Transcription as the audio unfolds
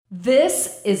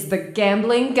This is the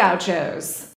Gambling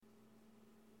Gauchos.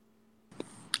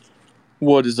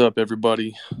 What is up,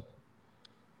 everybody?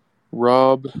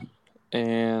 Rob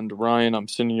and Ryan, I'm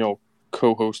sending y'all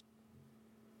co-host.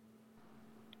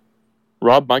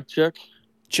 Rob, mic check?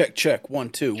 Check. 1,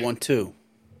 2, 1, 2.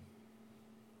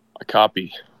 I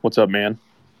copy. What's up, man?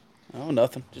 Oh,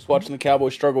 nothing. Just watching the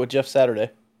Cowboys struggle with Jeff Saturday.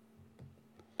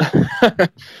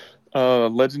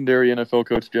 Legendary NFL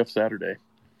coach Jeff Saturday.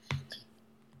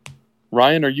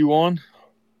 Ryan, are you on?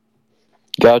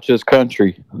 Gauchos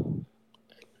country.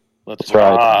 Let's That's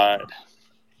right. ride.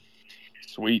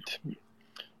 Sweet.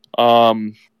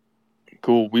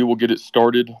 Cool. We will get it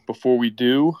started. Before we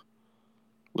do,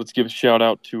 let's give a shout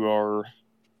out to our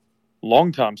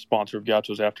longtime sponsor of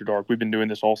Gauchos After Dark. We've been doing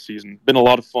this all season. Been a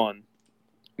lot of fun.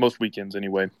 Most weekends,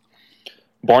 anyway.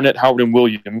 Barnett, Howard, and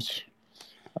Williams.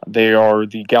 They are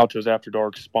the Gauchos After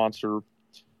Dark sponsor.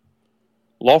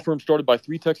 Law firm started by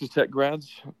 3 Texas Tech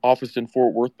grads, officed in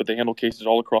Fort Worth, but they handle cases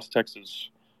all across Texas.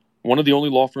 One of the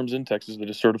only law firms in Texas that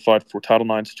is certified for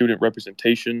Title IX student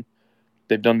representation.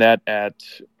 They've done that at,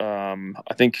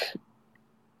 I think,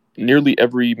 nearly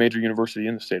every major university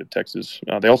in the state of Texas.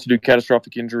 They also do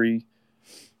catastrophic injury,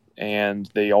 and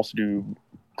they also do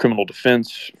criminal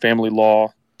defense, family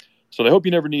law. So they hope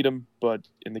you never need them, but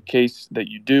in the case that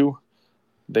you do,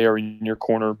 they are in your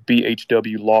corner,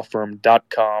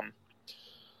 bhwlawfirm.com.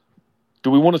 Do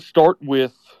we want to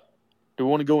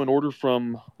go in order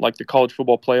from like the college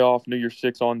football playoff, New Year's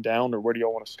Six on down, or where do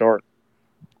y'all want to start?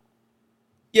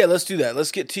 Yeah, let's do that.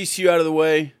 Let's get TCU out of the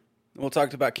way. And we'll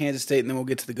talk about Kansas State, and then we'll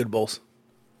get to the good bowls.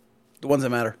 The ones that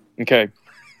matter. Okay.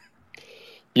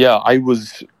 Yeah, I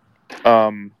was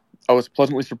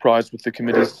pleasantly surprised with the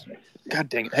committee's. God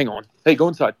dang it! Hang on. Hey, go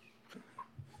inside.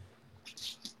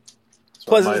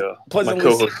 Pleasantly, my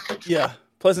co-host. Yeah,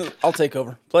 I'll take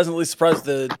over. Pleasantly surprised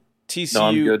the TCU. No,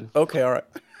 I'm good. Okay, all right.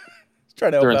 Try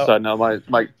to help They're out. inside now.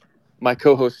 My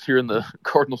co-hosts here in the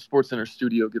Cardinal Sports Center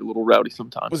studio get a little rowdy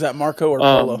sometimes. Was that Marco or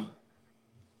Polo?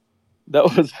 That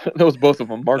was both of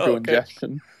them, Marco and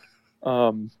Jackson.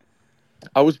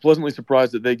 I was pleasantly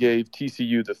surprised that they gave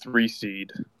TCU the 3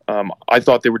 seed. I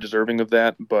thought they were deserving of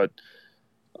that, but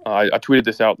I tweeted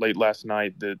this out late last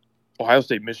night that Ohio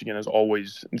State-Michigan is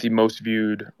always the most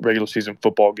viewed regular season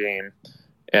football game.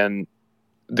 And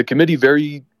the committee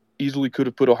very easily could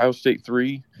have put Ohio State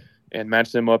 3 and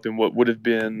matched them up in what would have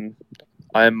been,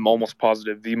 I am almost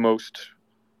positive, the most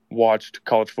watched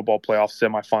college football playoff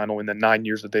semifinal in the 9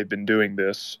 years that they've been doing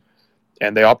this.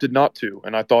 And they opted not to.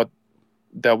 And I thought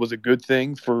that was a good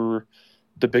thing for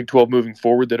the Big 12 moving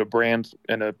forward, that a brand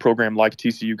and a program like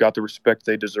TCU got the respect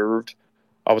they deserved.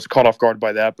 I was caught off guard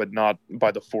by that, but not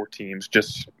by the 4 teams,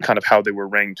 just kind of how they were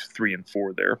ranked 3 and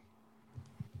 4 there.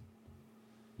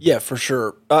 Yeah, for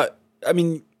sure. I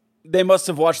mean, they must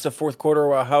have watched the fourth quarter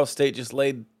where Ohio State just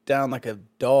laid down like a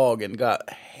dog and got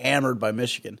hammered by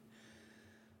Michigan.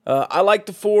 I like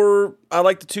the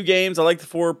 2 games. I like the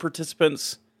 4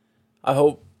 participants. I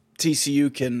hope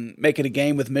TCU can make it a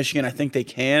game with Michigan. I think they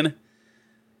can.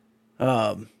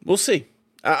 We'll see.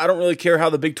 I don't really care how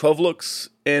the Big 12 looks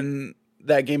in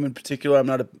that game in particular. I'm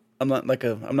not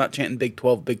chanting Big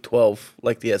 12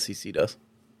 like the SEC does.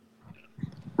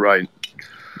 Right.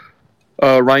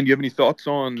 Ryan, do you have any thoughts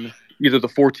on either the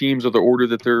 4 teams or the order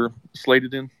that they're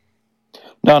slated in?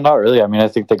 No, not really. I mean, I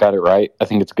think they got it right. I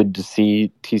think it's good to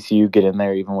see TCU get in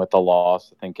there even with the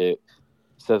loss. I think it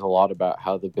says a lot about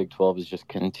how the Big 12 is just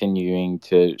continuing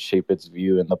to shape its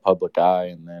view in the public eye.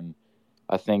 And then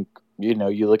I think,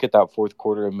 you look at that fourth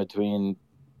quarter in between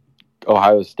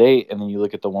Ohio State and then you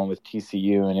look at the one with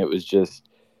TCU, and it was just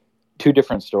 2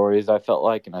 different stories, I felt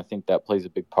like, and I think that plays a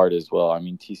big part as well. I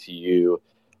mean, TCU,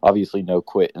 obviously no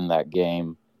quit in that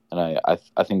game, and I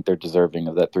think they're deserving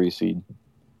of that 3 seed.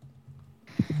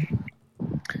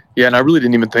 Yeah, and I really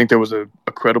didn't even think there was a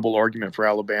credible argument for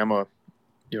Alabama.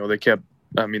 They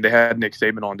had Nick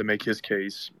Saban on to make his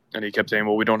case, and he kept saying,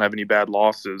 well, we don't have any bad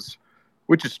losses,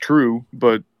 which is true,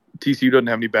 but TCU doesn't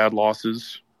have any bad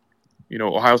losses.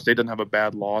 Ohio State doesn't have a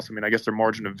bad loss. I mean, I guess their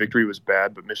margin of victory was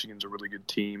bad, but Michigan's a really good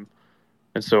team.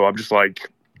 And so I'm just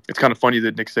like, it's kind of funny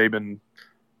that Nick Saban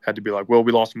had to be like, well,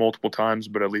 we lost multiple times,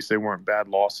 but at least they weren't bad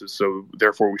losses, so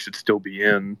therefore we should still be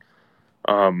in.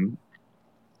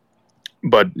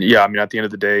 But, yeah, I mean, at the end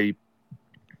of the day,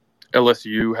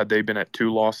 LSU, had they been at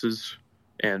 2 losses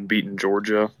and beaten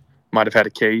Georgia, might have had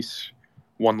a case.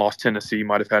 1 loss Tennessee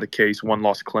might have had a case. 1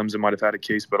 loss Clemson might have had a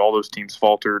case, but all those teams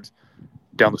faltered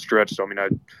down the stretch. So, I mean, I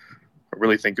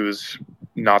really think it was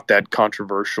not that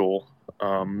controversial.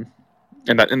 And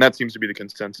that seems to be the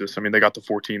consensus. I mean, they got the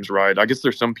 4 teams right. I guess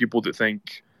there's some people that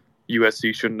think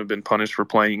USC shouldn't have been punished for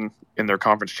playing in their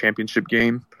conference championship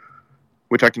game,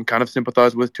 which I can kind of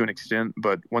sympathize with to an extent.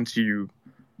 But once you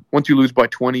lose by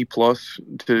 20 plus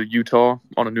to Utah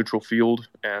on a neutral field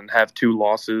and have 2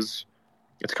 losses,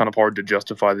 it's kind of hard to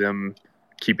justify them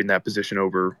keeping that position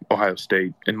over Ohio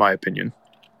State, in my opinion.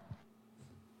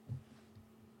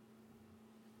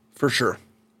 For sure.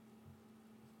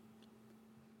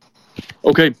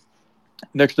 Okay,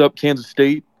 next up, Kansas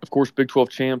State. Of course, Big 12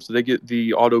 champs. They get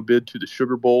the auto bid to the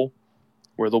Sugar Bowl,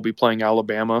 where they'll be playing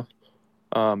Alabama.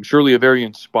 Surely a very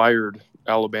inspired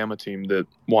Alabama team that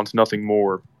wants nothing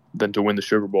more than to win the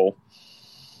Sugar Bowl.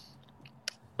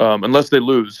 Unless they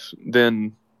lose,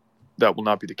 then that will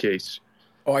not be the case.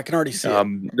 Oh, I can already see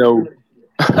it. No.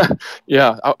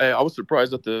 Yeah, I was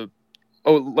surprised at the –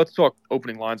 let's talk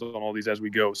opening lines on all these as we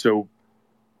go. So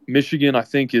Michigan, I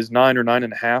think, is 9 or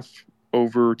 9.5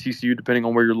 over TCU, depending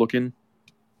on where you're looking.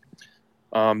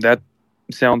 That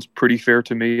sounds pretty fair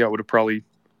to me. I would have probably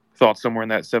thought somewhere in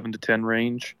that 7 to 10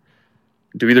 range.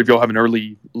 Do either of y'all have an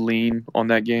early lean on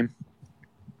that game?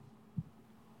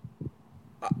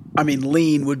 I mean,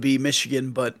 lean would be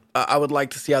Michigan, but I would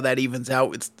like to see how that evens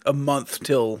out. It's a month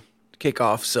till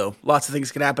kickoff, so lots of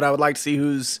things can happen. I would like to see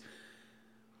who's –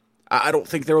 I don't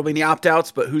think there will be any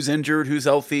opt-outs, but who's injured, who's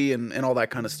healthy, and all that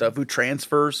kind of stuff. Who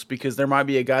transfers, because there might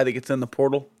be a guy that gets in the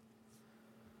portal.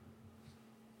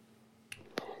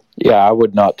 Yeah, I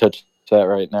would not touch that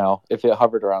right now. If it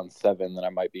hovered around 7, then I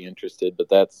might be interested, but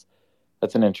that's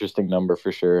an interesting number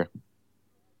for sure.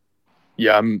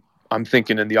 Yeah, I'm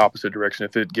thinking in the opposite direction.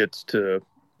 If it gets to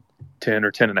 10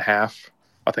 or 10.5,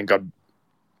 I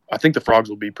think the Frogs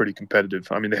will be pretty competitive.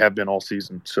 I mean, they have been all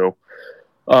season. So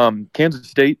Kansas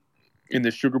State in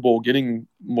the Sugar Bowl getting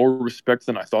more respect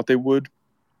than I thought they would.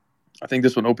 I think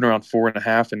this one opened around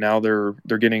 4.5, and now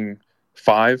they're getting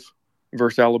 5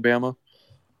 versus Alabama.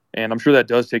 And I'm sure that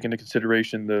does take into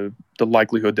consideration the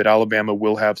likelihood that Alabama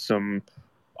will have some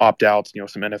opt-outs,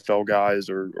 some NFL guys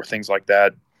or things like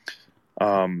that.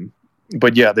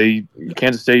 But yeah,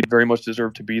 Kansas State very much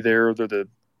deserve to be there. They're the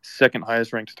second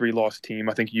highest ranked 3-loss team.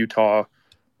 I think Utah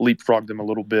leapfrogged them a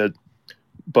little bit.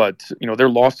 But, their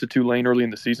loss to Tulane early in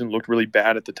the season looked really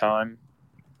bad at the time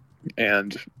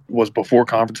and was before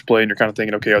conference play. And you're kind of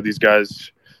thinking, okay, are these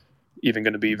guys even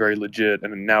going to be very legit?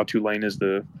 And now Tulane is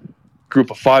the Group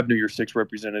of 5 New Year's 6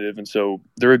 representative. And so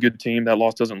they're a good team. That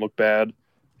loss doesn't look bad.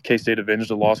 K-State avenged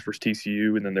the loss versus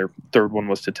TCU, and then their third one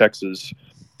was to Texas.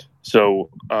 So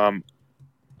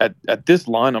at this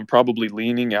line, I'm probably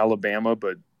leaning Alabama,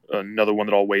 but another one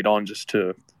that I'll wait on just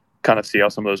to kind of see how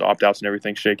some of those opt-outs and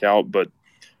everything shake out. But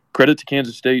credit to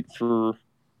Kansas State for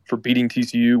beating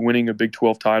TCU, winning a Big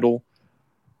 12 title.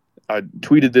 I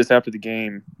tweeted this after the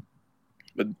game,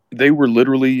 but they were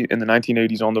literally in the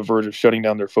 1980s on the verge of shutting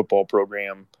down their football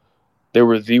program. They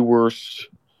were the worst,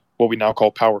 what we now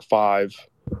call Power 5,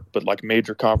 but like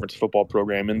major conference football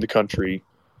program in the country.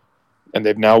 And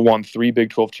they've now won 3 Big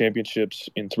 12 championships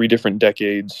in 3 different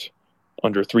decades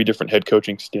under 3 different head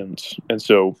coaching stints. And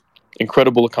so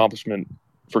incredible accomplishment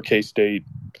for K-State.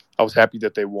 I was happy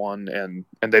that they won, and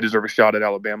they deserve a shot at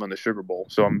Alabama in the Sugar Bowl.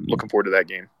 So I'm looking forward to that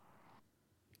game.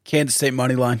 Kansas State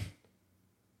money line.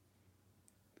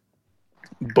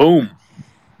 Boom.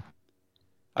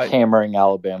 Hammering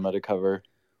Alabama to cover.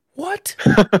 What?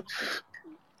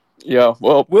 Yeah,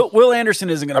 well. Will Anderson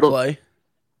isn't going to play.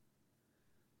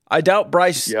 I doubt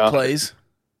Bryce plays.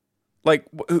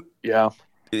 Yeah.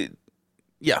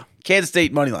 Yeah, Kansas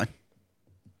State money line.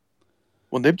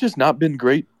 Well, they've just not been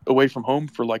great away from home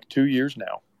for like 2 years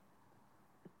now.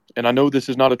 And I know this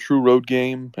is not a true road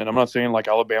game, and I'm not saying like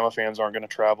Alabama fans aren't going to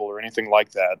travel or anything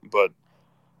like that, but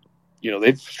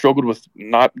they've struggled with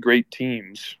not great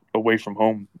teams away from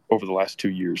home over the last 2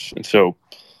 years. And so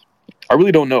I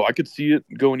really don't know. I could see it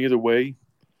going either way.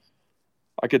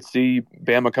 I could see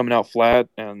Bama coming out flat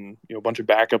and a bunch of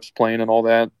backups playing and all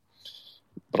that.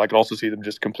 But I could also see them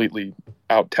just completely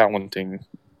out-talenting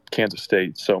Kansas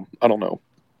State. So I don't know.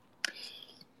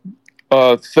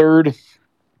 Third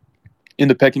in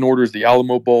the pecking order is the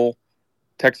Alamo Bowl.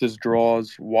 Texas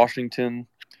draws Washington.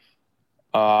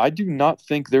 I do not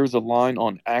think there's a line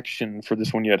on action for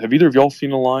this one yet. Have either of y'all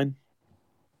seen a line?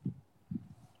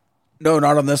 No,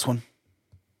 not on this one.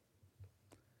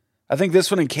 I think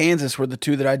this one and Kansas were the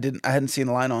two that I hadn't seen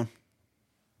a line on.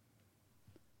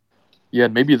 Yeah,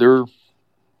 maybe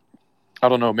I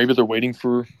don't know, maybe they're waiting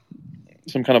for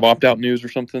some kind of opt-out news or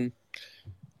something.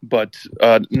 But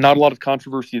not a lot of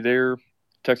controversy there.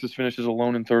 Texas finishes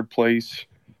alone in third place.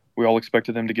 We all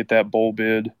expected them to get that bowl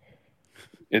bid.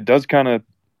 It does kind of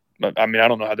 – I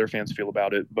don't know how their fans feel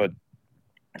about it, but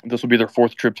this will be their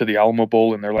 4th trip to the Alamo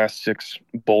Bowl in their last 6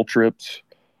 bowl trips.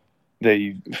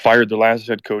 They fired their last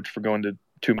head coach for going to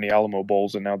too many Alamo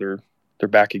Bowls, and now they're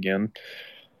back again.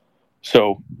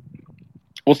 So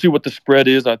we'll see what the spread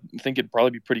is. I think it'd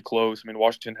probably be pretty close. I mean,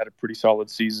 Washington had a pretty solid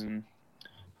season.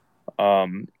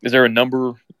 Is there a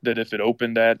number that if it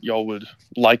opened at, y'all would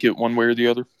like it one way or the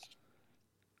other?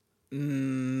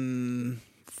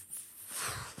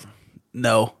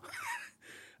 No.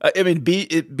 I mean,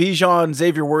 Bijan,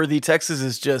 Xavier Worthy, Texas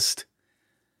is just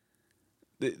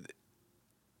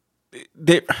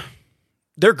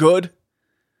they're good,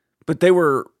 but they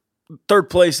were third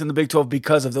place in the Big 12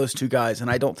 because of those two guys,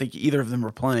 and I don't think either of them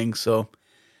were playing. So,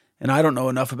 and I don't know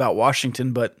enough about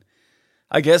Washington, but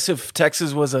I guess if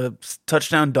Texas was a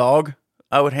touchdown dog,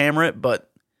 I would hammer it, but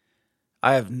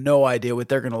I have no idea what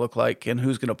they're going to look like and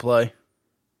who's going to play.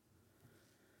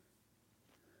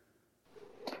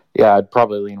 Yeah, I'd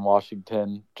probably lean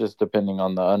Washington, just depending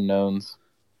on the unknowns.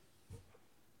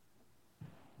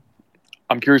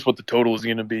 I'm curious what the total is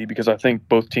going to be because I think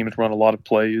both teams run a lot of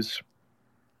plays.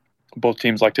 Both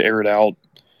teams like to air it out,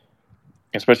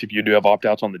 especially if you do have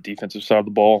opt-outs on the defensive side of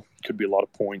the ball. Could be a lot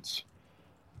of points.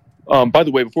 By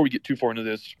the way, before we get too far into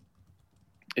this,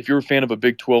 if you're a fan of a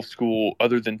Big 12 school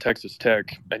other than Texas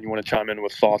Tech and you want to chime in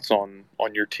with thoughts on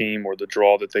your team or the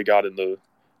draw that they got in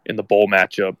the bowl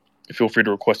matchup, feel free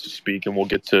to request to speak, and we'll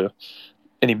get to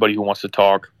anybody who wants to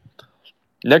talk.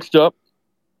 Next up,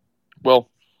 well,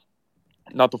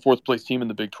 not the fourth place team in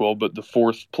the Big 12, but the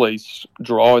fourth place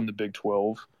draw in the Big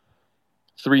 12.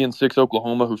 3-6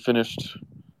 Oklahoma, who finished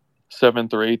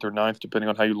 7th or 8th or 9th, depending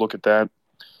on how you look at that,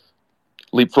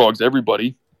 leapfrogs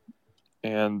everybody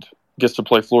and gets to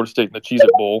play Florida State in the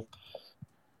Cheez-It Bowl.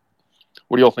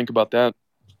 What do y'all think about that?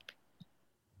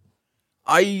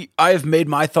 I have made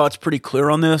my thoughts pretty clear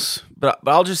on this, but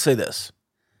I'll just say this.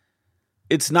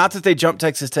 It's not that they jumped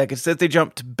Texas Tech. It's that they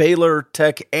jumped Baylor,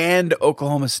 Tech, and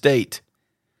Oklahoma State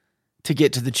to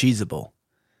get to the Cheez-It Bowl.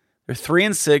 They're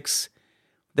 3-6.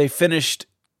 They finished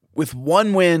with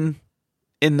one win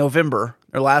in November,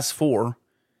 their last 4.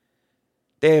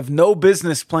 They have no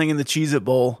business playing in the Cheez-It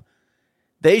Bowl.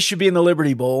 They should be in the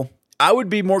Liberty Bowl. I would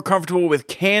be more comfortable with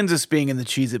Kansas being in the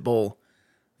Cheez-It Bowl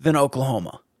than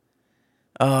Oklahoma.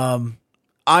 I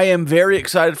am very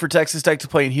excited for Texas Tech to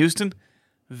play in Houston.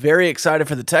 Very excited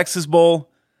for the Texas Bowl.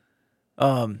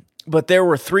 But there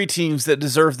were 3 teams that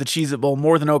deserved the Cheez-It Bowl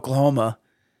more than Oklahoma.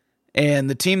 And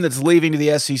the team that's leaving to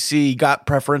the SEC got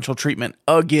preferential treatment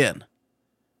again.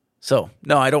 So,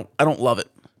 no, I don't love it.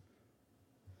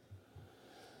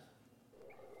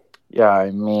 Yeah,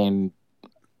 I mean,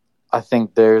 I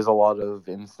think there's a lot of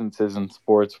instances in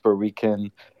sports where we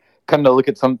can kind of look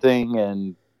at something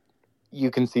and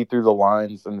you can see through the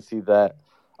lines and see that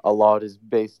a lot is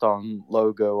based on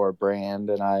logo or brand,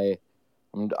 and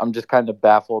I'm just kind of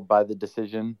baffled by the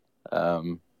decision. I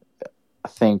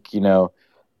think,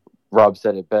 Rob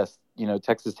said it best.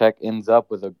 Texas Tech ends up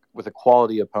with a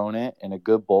quality opponent and a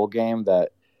good bowl game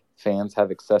that fans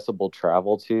have accessible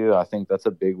travel to. I think that's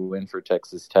a big win for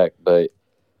Texas Tech. But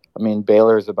I mean,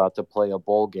 Baylor is about to play a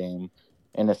bowl game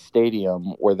in a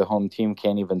stadium where the home team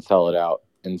can't even sell it out,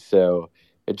 and so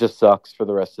it just sucks for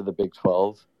the rest of the Big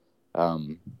 12.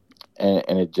 And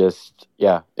it just,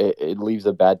 it leaves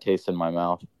a bad taste in my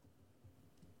mouth.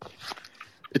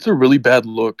 It's a really bad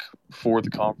look for the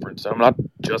conference. I'm not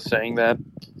just saying that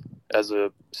as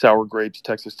a sour grapes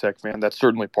Texas Tech fan. That's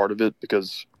certainly part of it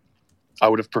because I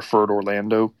would have preferred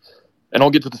Orlando. And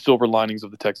I'll get to the silver linings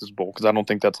of the Texas Bowl because I don't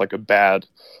think that's like a bad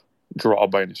draw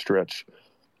by any stretch.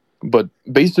 But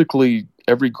basically,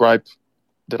 every gripe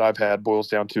that I've had boils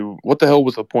down to what the hell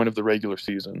was the point of the regular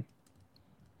season?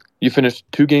 You finished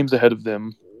 2 games ahead of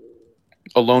them,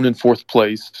 alone in 4th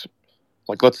place.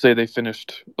 Like, let's say they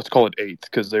finished, let's call it 8th,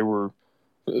 because they were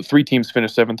 3 teams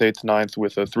finished 7th, 8th, 9th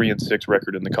with a 3-6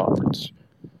 record in the conference.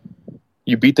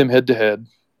 You beat them head to head.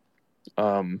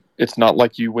 It's not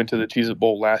like you went to the Cheez-It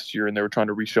Bowl last year and they were trying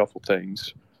to reshuffle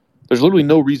things. There's literally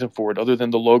no reason for it other than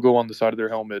the logo on the side of their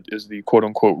helmet is the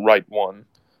quote-unquote right one.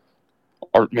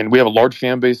 We have a large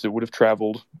fan base that would have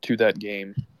traveled to that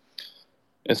game.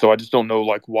 And so I just don't know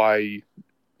why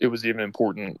it was even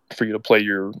important for you to play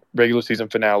your regular season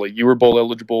finale. You were bowl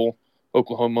eligible.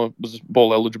 Oklahoma was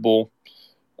bowl eligible.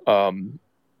 You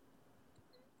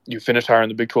finished higher in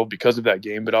the Big 12 because of that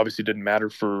game, but obviously didn't matter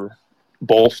for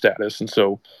bowl status. And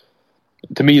so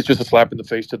to me, it's just a slap in the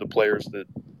face to the players that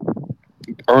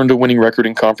earned a winning record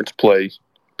in conference play,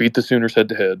 beat the Sooners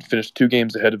head-to-head, finished 2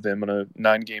 games ahead of them on a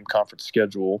 9-game conference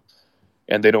schedule,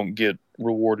 and they don't get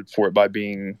rewarded for it by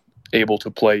being able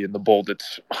to play in the bowl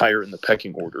that's higher in the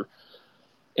pecking order.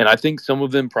 And I think some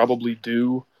of them probably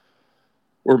do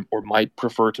or might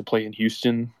prefer to play in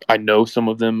Houston. I know some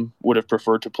of them would have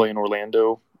preferred to play in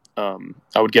Orlando.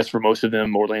 I would guess for most of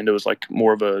them, Orlando is like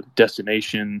more of a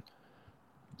destination.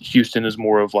 Houston is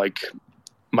more of like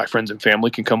my friends and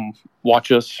family can come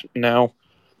watch us now.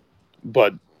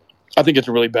 But I think it's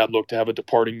a really bad look to have a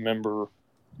departing member,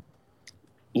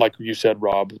 like you said,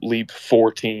 Rob, leap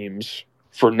 4 teams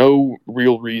for no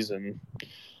real reason,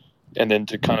 and then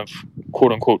to kind of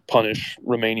quote-unquote punish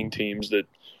remaining teams that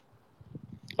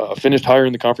finished higher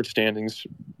in the conference standings,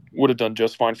 would have done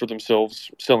just fine for themselves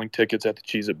selling tickets at the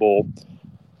Cheez-It Bowl.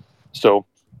 So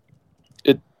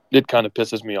it kind of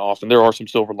pisses me off. And there are some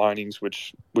silver linings,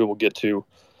 which we will get to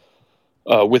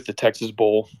with the Texas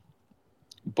Bowl.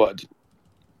 But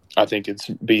I think it's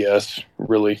BS,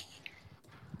 really.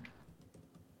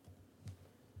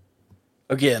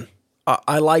 Again,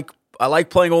 I like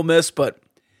playing Ole Miss, but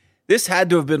this had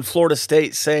to have been Florida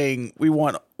State saying we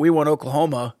want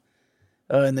Oklahoma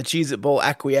in the Cheez-It Bowl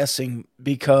acquiescing,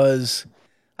 because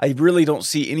I really don't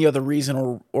see any other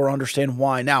reason or understand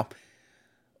why. Now,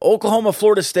 Oklahoma,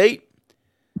 Florida State,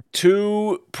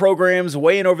 2 programs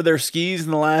way in over their skis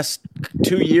in the last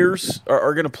 2 years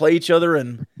are going to play each other,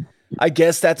 and I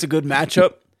guess that's a good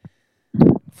matchup.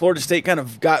 Florida State kind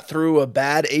of got through a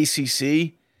bad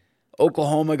ACC.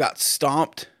 Oklahoma got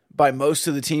stomped by most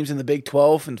of the teams in the Big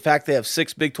 12. In fact, they have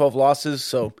 6 Big 12 losses,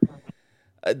 so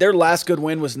their last good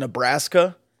win was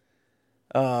Nebraska.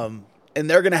 And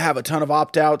they're going to have a ton of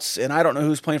opt-outs, and I don't know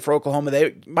who's playing for Oklahoma.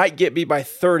 They might get beat by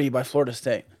 30 by Florida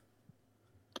State.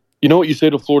 You know what you say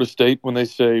to Florida State when they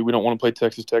say we don't want to play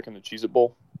Texas Tech in the Cheez-It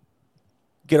Bowl?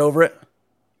 Get over it.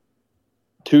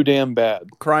 Too damn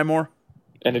bad. Cry more.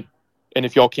 And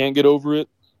if y'all can't get over it,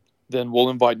 then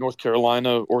we'll invite North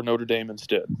Carolina or Notre Dame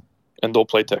instead, and they'll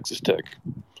play Texas Tech.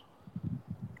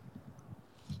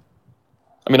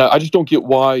 I mean, I just don't get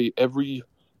why every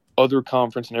other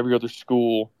conference and every other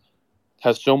school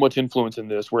has so much influence in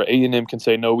this, where A&M can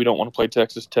say, no, we don't want to play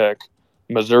Texas Tech.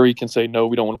 Missouri can say, no,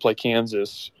 we don't want to play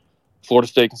Kansas. Florida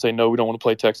State can say, no, we don't want to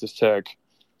play Texas Tech.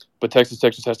 But Texas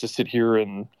Tech just has to sit here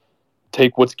and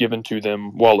take what's given to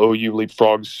them while OU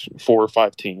leapfrogs 4 or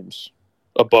 5 teams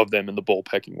above them in the bowl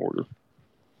pecking order.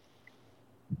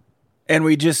 And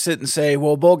we just sit and say,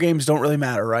 well, bowl games don't really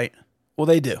matter, right? Well,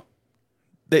 they do.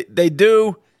 They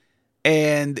do.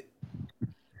 And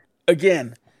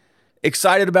again,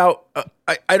 excited about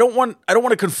I don't want to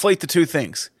conflate the two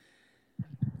things.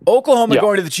 Oklahoma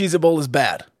going to the Cheez-It Bowl is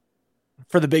bad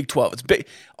for the Big 12. It's big.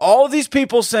 All of these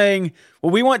people saying,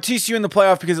 well, we want TCU in the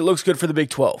playoff because it looks good for the Big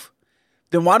 12.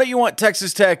 Then why don't you want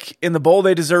Texas Tech in the bowl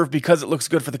they deserve because it looks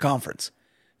good for the conference?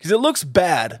 Because it looks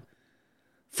bad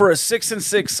for a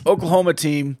 6-6 Oklahoma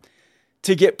team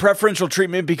to get preferential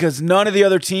treatment because none of the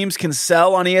other teams can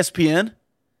sell on ESPN,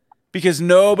 because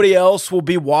nobody else will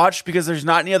be watched because there's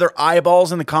not any other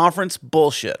eyeballs in the conference.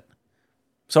 Bullshit.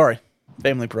 Sorry.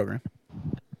 Family program.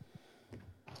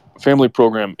 Family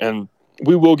program. And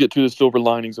we will get to the silver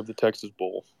linings of the Texas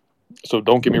Bowl. So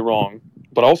don't get me wrong.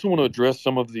 But I also want to address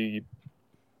some of the,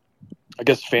 I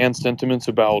guess, fan sentiments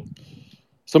about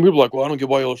some people are like, well, I don't get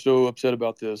why y'all are so upset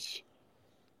about this.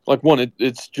 Like, one,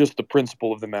 it's just the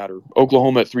principle of the matter.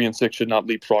 Oklahoma at 3-6 should not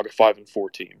leapfrog a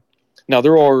 5-4 team. Now,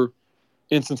 there are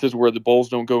instances where the bowls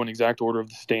don't go in exact order of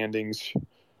the standings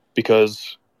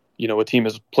because, you know, a team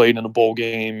has played in a bowl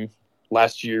game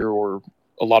last year or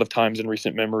a lot of times in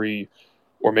recent memory,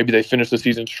 or maybe they finished the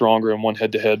season stronger and won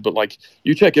head-to-head. But, like,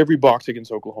 you check every box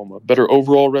against Oklahoma. Better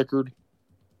overall record,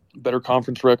 better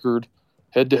conference record,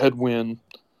 head-to-head win.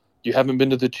 You haven't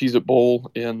been to the Cheez-It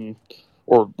Bowl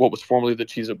or what was formerly the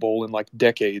Cheez-It Bowl in, like,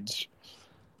 decades.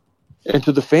 And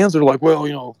to the fans, they're like, well,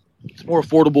 you know, it's more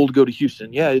affordable to go to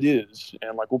Houston. Yeah, it is.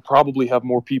 And, like, we'll probably have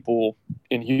more people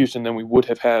in Houston than we would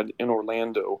have had in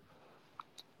Orlando.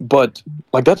 But,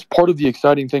 like, that's part of the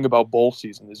exciting thing about bowl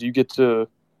season is you get to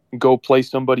go play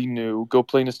somebody new, go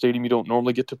play in a stadium you don't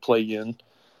normally get to play in.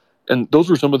 And those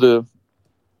were some of the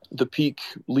peak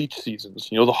Leach seasons.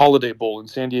 You know, the Holiday Bowl in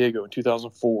San Diego in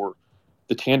 2004,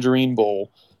 the Tangerine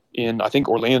Bowl in, I think,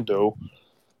 Orlando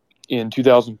in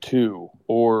 2002,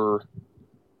 or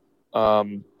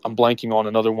I'm blanking on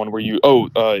another one where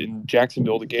in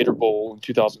Jacksonville, the Gator Bowl in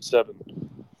 2007.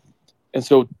 And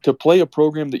so to play a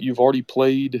program that you've already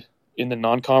played in the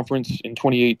non-conference in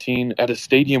 2018 at a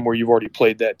stadium where you've already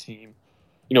played that team.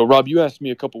 You know, Rob, you asked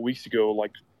me a couple weeks ago,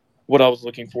 like, what I was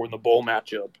looking for in the bowl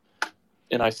matchup.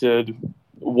 And I said,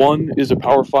 1 is a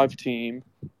Power 5 team,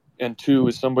 and 2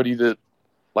 is somebody that,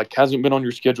 like, hasn't been on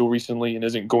your schedule recently and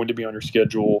isn't going to be on your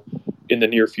schedule in the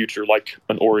near future, like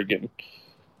an Oregon.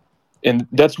 And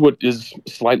that's what is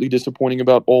slightly disappointing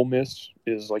about Ole Miss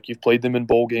is, like, you've played them in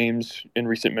bowl games in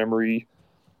recent memory.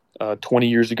 20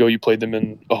 years ago, you played them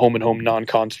in a home-and-home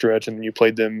non-con stretch, and then you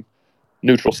played them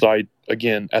neutral site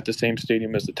again at the same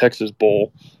stadium as the Texas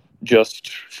Bowl just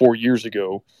 4 years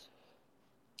ago.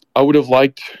 I would have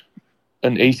liked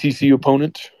an ACC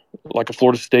opponent like a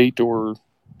Florida State or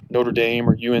Notre Dame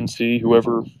or UNC,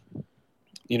 whoever,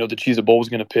 the Cheez-It Bowl was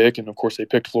going to pick, and of course they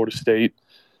picked Florida State.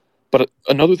 But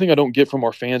another thing I don't get from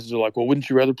our fans is they're like, well, wouldn't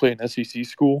you rather play an SEC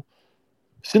school?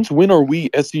 Since when are we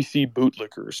SEC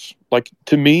bootlickers? Like,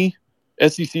 to me,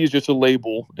 SEC is just a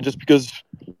label, and just because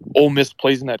Ole Miss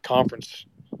plays in that conference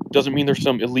doesn't mean there's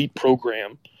some elite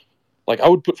program. Like, I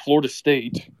would put Florida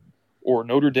State or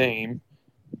Notre Dame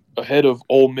ahead of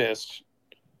Ole Miss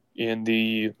in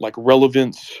the,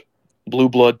 relevance, blue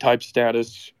blood type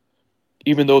status,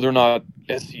 even though they're not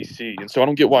SEC. And so I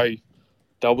don't get why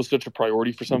that was such a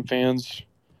priority for some fans.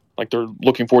 Like, they're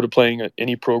looking forward to playing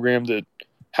any program that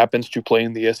happens to play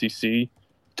in the SEC.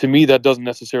 To me, that doesn't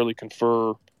necessarily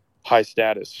confer high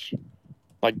status.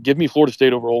 Like, give me Florida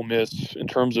State over Ole Miss in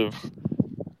terms of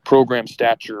program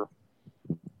stature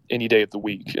any day of the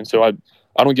week. And so I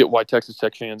don't get why Texas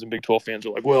Tech fans and Big 12 fans are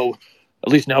like, well,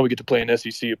 at least now we get to play an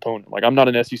SEC opponent. Like, I'm not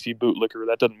an SEC bootlicker.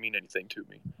 That doesn't mean anything to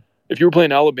me. If you were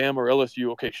playing Alabama or LSU,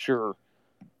 okay, sure.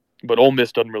 But Ole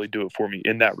Miss doesn't really do it for me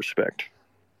in that respect.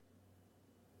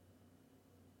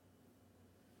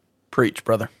 Preach,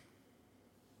 brother.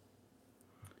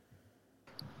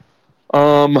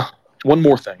 One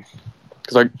more thing,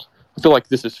 because I feel like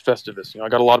this is Festivus. I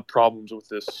got a lot of problems with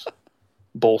this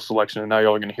bowl selection, and now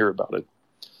y'all are going to hear about it.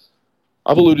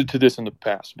 I've alluded to this in the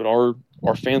past, but our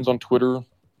fans on Twitter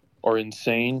are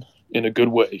insane in a good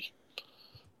way.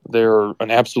 They're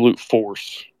an absolute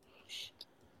force.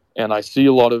 And I see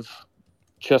a lot of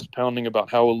chest pounding about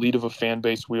how elite of a fan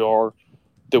base we are,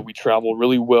 that we travel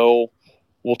really well,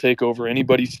 we'll take over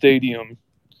anybody's stadium.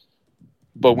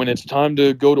 But when it's time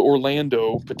to go to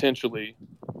Orlando, potentially,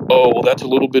 that's a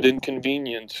little bit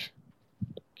inconvenient.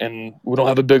 And we don't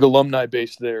have a big alumni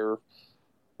base there.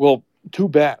 Well, too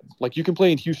bad. Like, you can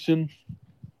play in Houston.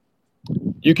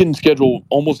 You can schedule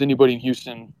almost anybody in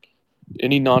Houston,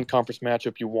 any non-conference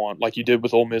matchup you want, like you did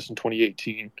with Ole Miss in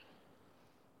 2018.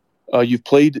 You've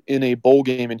played in a bowl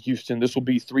game in Houston. This will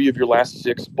be 3 of your last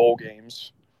 6 bowl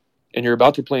games. And you're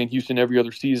about to play in Houston every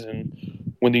other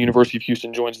season when the University of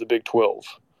Houston joins the Big 12.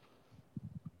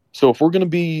 So if we're going to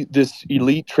be this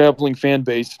elite traveling fan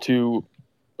base to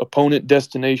opponent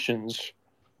destinations,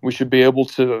 we should be able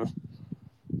to,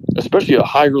 especially a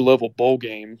higher level bowl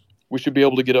game, we should be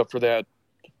able to get up for that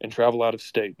and travel out of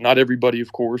state. Not everybody,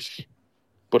 of course,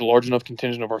 but a large enough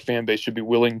contingent of our fan base should be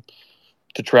willing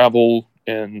to travel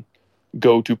and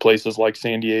go to places like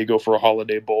San Diego for a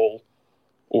Holiday Bowl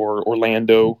or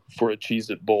Orlando for a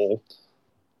Cheez-It Bowl.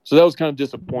 So that was kind of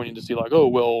disappointing to see, like,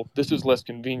 this is less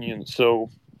convenient, so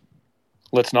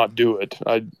let's not do it.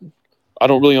 I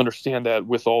don't really understand that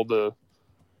with all the,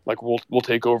 we'll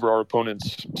take over our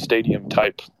opponent's stadium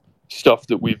type stuff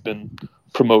that we've been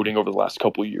promoting over the last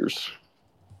couple of years.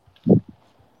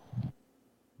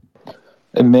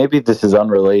 And maybe this is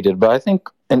unrelated, but I think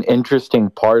an interesting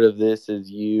part of this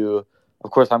is of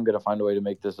course, I'm going to find a way to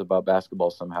make this about basketball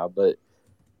somehow, but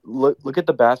look at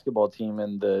the basketball team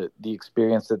and the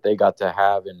experience that they got to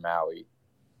have in Maui.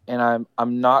 And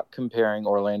I'm not comparing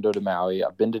Orlando to Maui.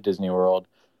 I've been to Disney World,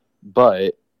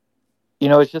 but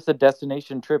it's just a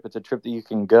destination trip. It's a trip that you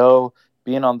can go.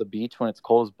 Being on the beach when it's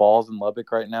cold as balls in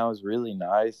Lubbock right now is really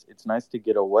nice. It's nice to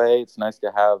get away. It's nice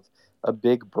to have a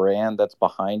big brand that's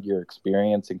behind your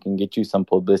experience and can get you some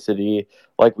publicity,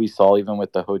 like we saw even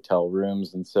with the hotel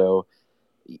rooms. And so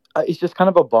it's just kind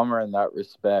of a bummer in that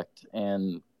respect.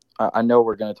 And I know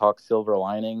we're going to talk silver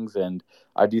linings, and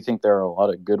I do think there are a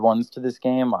lot of good ones to this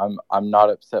game. I'm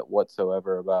not upset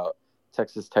whatsoever about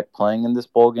Texas Tech playing in this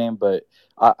bowl game, but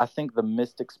I think the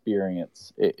missed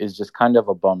experience is just kind of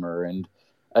a bummer, and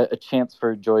a chance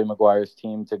for Joey McGuire's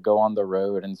team to go on the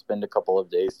road and spend a couple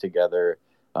of days together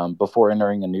before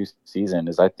entering a new season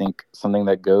is, I think, something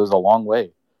that goes a long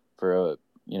way for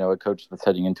a coach that's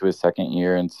heading into his second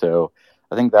year. And so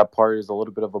I think that part is a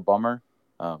little bit of a bummer.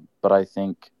 But I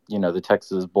think, the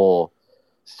Texas Bowl,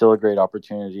 still a great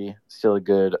opportunity, still a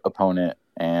good opponent,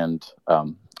 and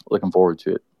looking forward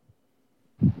to it.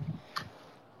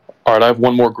 All right, I have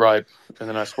one more gripe, and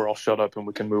then I swear I'll shut up and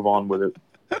we can move on with it.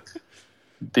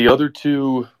 The other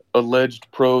 2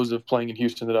 alleged pros of playing in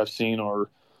Houston that I've seen are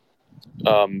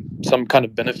some kind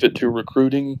of benefit to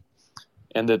recruiting,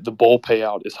 and that the bowl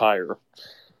payout is higher.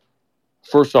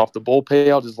 First off, the bowl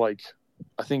payout is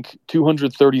I think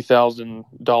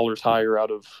 $230,000 higher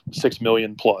out of $6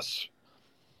 million plus.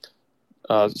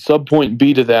 Subpoint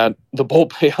B to that, the bowl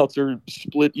payouts are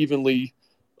split evenly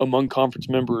among conference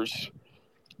members.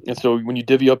 And so when you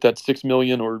divvy up that $6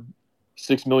 million or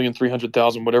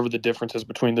 $6,300,000, whatever the difference is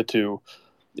between the two,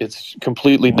 it's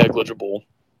completely negligible.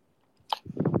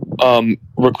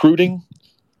 Recruiting,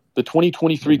 the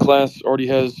 2023 class already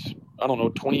has,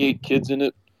 28 kids in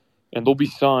it, and they'll be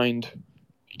signed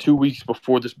 2 weeks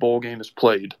before this bowl game is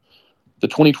played. The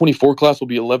 2024 class will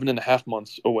be 11 and a half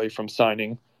months away from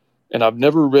signing, and I've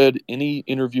never read any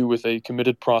interview with a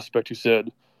committed prospect who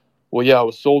said, well, yeah, I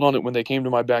was sold on it when they came to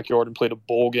my backyard and played a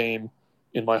bowl game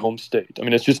in my home state. I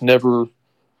mean, it's just never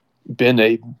been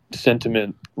a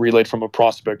sentiment relayed from a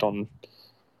prospect on,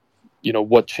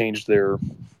 what changed or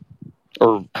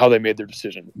how they made their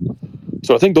decision.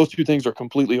 So I think those two things are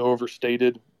completely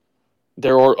overstated.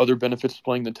 There are other benefits to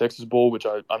playing the Texas Bowl, which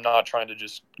I'm not trying to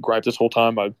just gripe this whole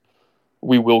time.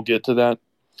 We will get to that.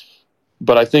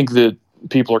 But I think that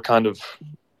people are kind of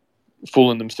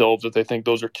fooling themselves if they think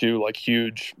those are two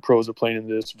huge pros of playing in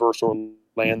this versus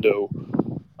Orlando,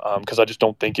 because I just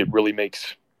don't think it really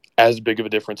makes as big of a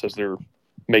difference as they're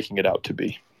making it out to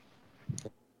be.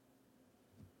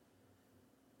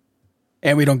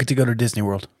 And we don't get to go to Disney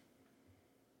World.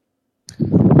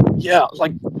 Yeah,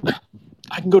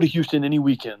 I can go to Houston any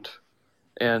weekend,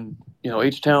 and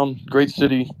H-Town, great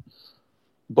city,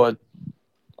 but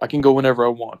I can go whenever I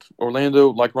want. Orlando,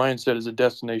 like Ryan said, is a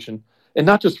destination, and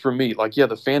not just for me.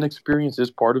 The fan experience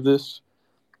is part of this,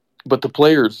 but the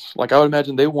players, I would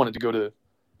imagine they wanted to go to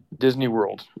Disney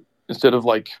World instead of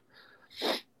I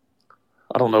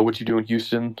don't know what you do in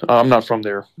Houston. I'm not from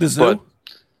there. The zoo? But,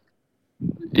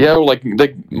 yeah,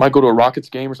 they might go to a Rockets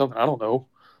game or something. I don't know.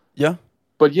 Yeah.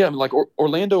 But yeah,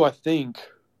 Orlando, I think,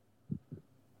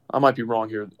 I might be wrong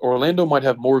here. Orlando might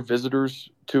have more visitors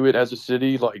to it as a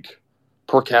city,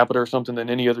 per capita or something, than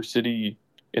any other city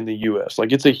in the U.S.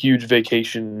 It's a huge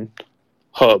vacation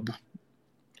hub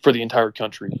for the entire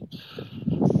country.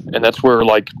 And that's where,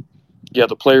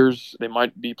 the players, they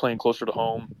might be playing closer to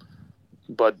home,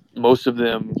 but most of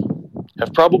them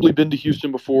have probably been to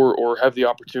Houston before or have the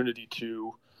opportunity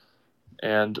to,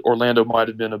 and Orlando might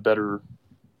have been a better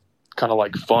kind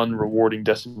of fun, rewarding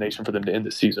destination for them to end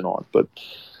the season on. But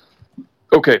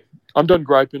okay, I'm done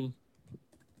griping.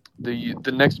 The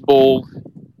next bowl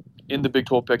in the Big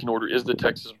 12 pecking order is the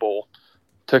Texas Bowl,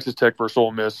 Texas Tech versus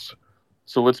Ole Miss.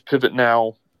 So let's pivot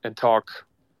now and talk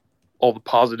all the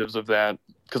positives of that,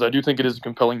 because I do think it is a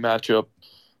compelling matchup.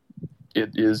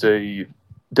 It is a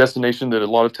destination that a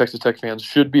lot of Texas Tech fans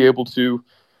should be able to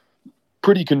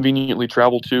pretty conveniently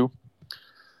travel to.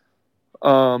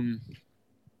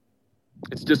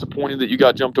 It's disappointing that you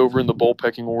got jumped over in the bowl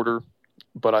pecking order,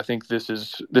 but I think this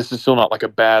is still not a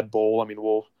bad bowl. I mean,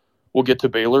 we'll get to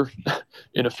Baylor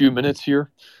in a few minutes here.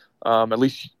 At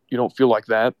least you don't feel like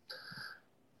that.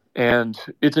 And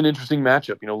it's an interesting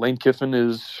matchup. Lane Kiffin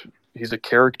he's a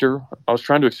character. I was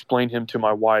trying to explain him to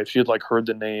my wife. She had heard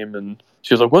the name, and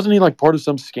she was like, wasn't he part of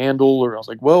some scandal? Or I was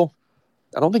like, well,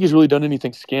 I don't think he's really done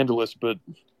anything scandalous, but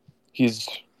he's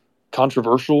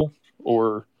controversial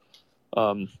or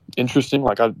interesting.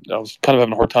 I was kind of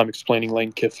having a hard time explaining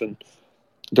Lane Kiffin.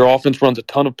 Their offense runs a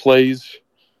ton of plays.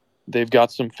 They've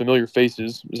got some familiar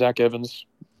faces. Zach Evans,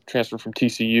 transferred from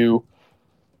TCU.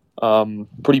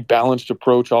 Pretty balanced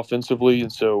approach offensively,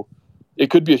 and so it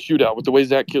could be a shootout with the way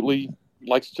Zach Kittley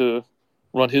likes to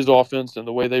run his offense and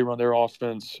the way they run their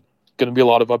offense. Going to be a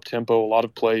lot of up-tempo, a lot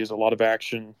of plays, a lot of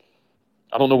action.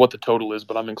 I don't know what the total is,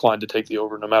 but I'm inclined to take the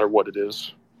over no matter what it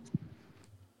is.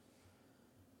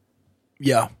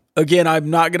 Yeah. Again, I'm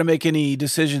not going to make any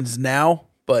decisions now,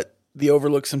 but the over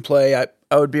looks in play. I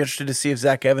would be interested to see if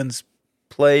Zach Evans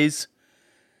plays.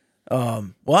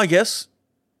 Well, I guess,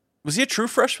 was he a true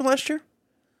freshman last year?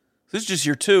 This is just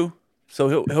year 2,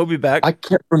 so he'll be back. I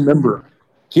can't remember.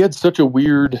 He had such a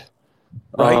weird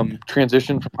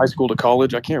transition from high school to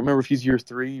college. I can't remember if he's year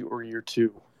 3 or year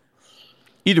 2.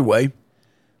 Either way,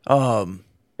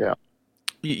 yeah,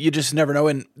 you just never know.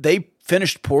 And they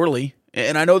finished poorly.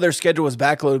 And I know their schedule was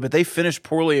backloaded, but they finished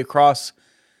poorly across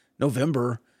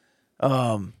November.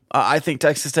 I think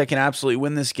Texas Tech can absolutely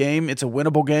win this game. It's a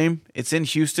winnable game. It's in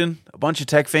Houston. A bunch of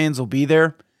Tech fans will be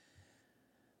there.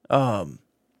 The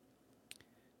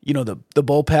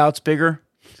bowl payout's bigger.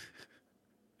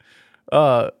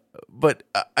 But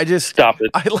I just stop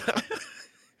it.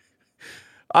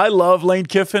 I love Lane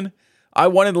Kiffin. I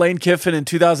wanted Lane Kiffin in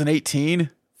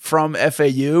 2018 from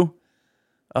FAU.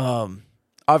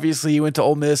 Obviously, he went to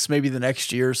Ole Miss maybe the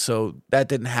next year, so that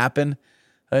didn't happen.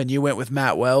 And you went with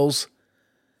Matt Wells.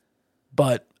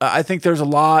 But I think there's a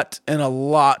lot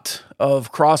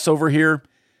of crossover here.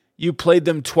 You played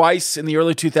them twice in the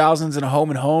early 2000s in a home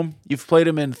and home. You've played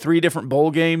them in 3 different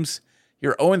bowl games.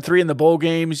 You're 0-3 in the bowl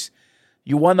games.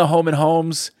 You won the home and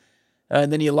homes,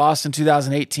 and then you lost in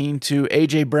 2018 to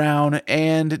A.J. Brown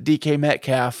and DK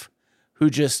Metcalf, who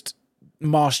just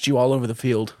mossed you all over the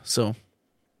field. So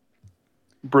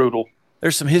Brutal.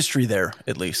 there's some history there,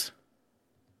 at least.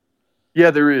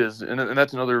 Yeah, there is. And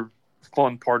that's another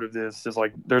fun part of this is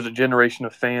like there's a generation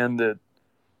of fan that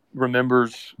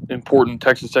remembers important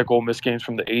Texas Tech Ole Miss games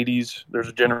from the 80s. There's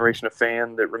a generation of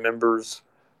fan that remembers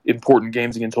important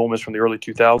games against Ole Miss from the early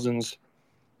 2000s.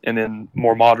 And then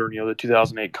more modern, the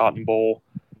 2008 Cotton Bowl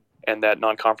and that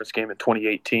non-conference game in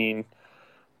 2018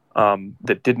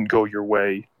 that didn't go your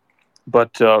way.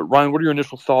 But, Ryan, what are your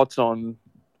initial thoughts on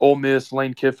Ole Miss,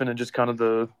 Lane Kiffin, and just kind of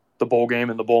the bowl game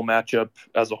and the bowl matchup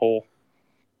as a whole?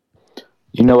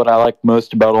 You know what I like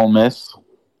most about Ole Miss?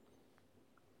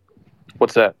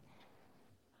 What's that?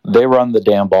 They run the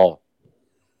damn ball.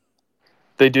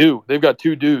 They do. They've got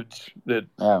two dudes that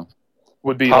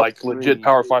would be Top like three. Legit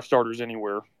Power 5 starters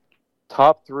anywhere.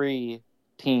 Top 3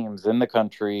 teams in the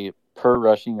country per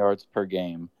rushing yards per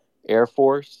game. Air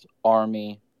Force,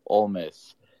 Army, Ole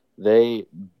Miss. They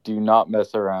do not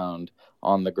mess around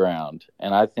on the ground.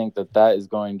 And I think that is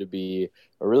going to be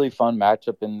a really fun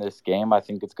matchup in this game. I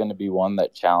think it's going to be one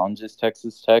that challenges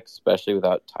Texas Tech, especially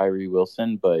without Tyree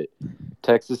Wilson. But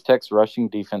Texas Tech's rushing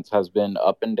defense has been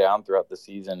up and down throughout the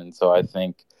season. And so I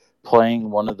think playing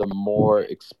one of the more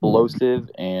explosive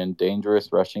and dangerous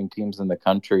rushing teams in the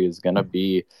country is going to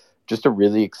be just a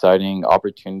really exciting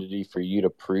opportunity for you to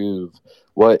prove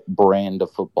what brand of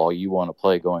football you want to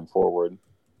play going forward.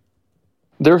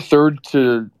 They're third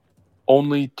to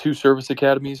only 2 service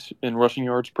academies in rushing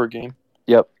yards per game.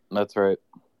 Yep, that's right.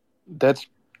 That's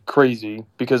crazy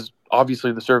because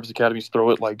obviously the service academies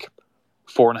throw it like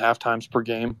 4.5 times per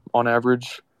game on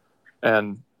average.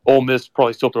 And Ole Miss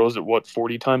probably still throws it,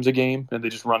 40 times a game, and they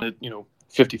just run it,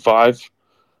 55.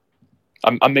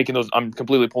 I'm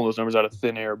completely pulling those numbers out of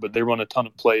thin air, but they run a ton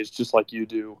of plays just like you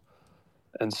do.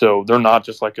 And so they're not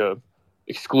just like a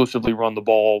exclusively run the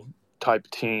ball type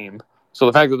team. So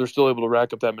the fact that they're still able to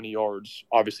rack up that many yards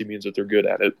obviously means that they're good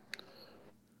at it.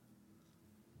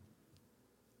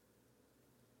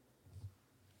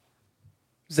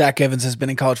 Zach Evans has been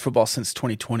in college football since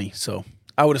 2020, so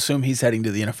I would assume he's heading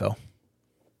to the NFL.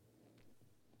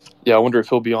 Yeah, I wonder if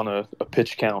he'll be on a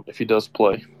pitch count if he does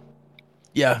play.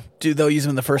 Yeah, they'll use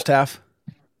him in the first half?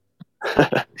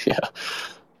 Yeah.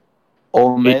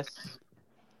 Ole Miss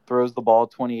throws the ball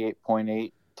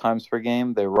 28.8 times per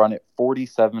game. They run it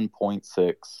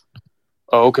 47.6.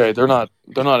 Oh, okay. They're not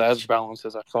as balanced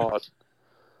as I thought.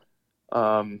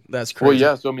 That's crazy. Well,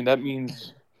 yeah. So that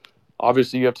means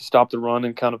obviously you have to stop the run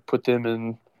and kind of put them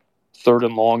in third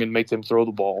and long and make them throw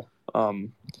the ball.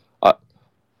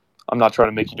 I'm not trying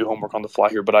to make you do homework on the fly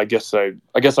here, but I guess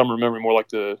I'm remembering more like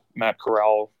the Matt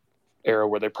Corral era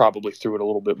where they probably threw it a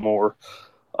little bit more.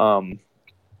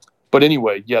 But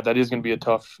anyway, yeah, that is going to be a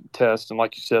tough test. And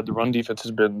like you said, the run defense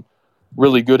has been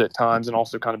really good at times and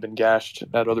also kind of been gashed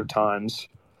at other times.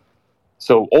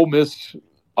 So Ole Miss,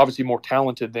 obviously more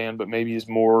talented than, but maybe is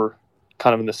more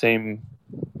kind of in the same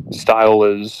style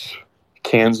as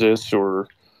Kansas or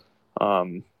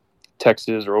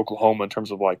Texas or Oklahoma in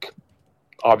terms of like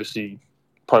obviously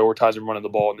prioritizing running the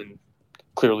ball and then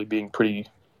clearly being pretty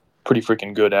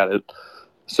freaking good at it.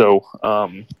 So,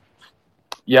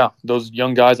 yeah, those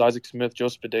young guys, Isaac Smith,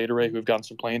 Joseph Adedire, who have gotten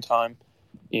some playing time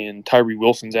in Tyree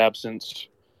Wilson's absence,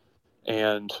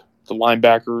 and the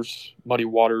linebackers, Muddy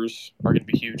Waters, are going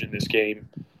to be huge in this game.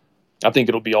 I think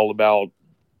it'll be all about,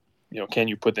 can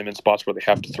you put them in spots where they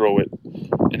have to throw it?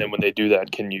 And then when they do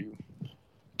that, can you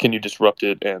disrupt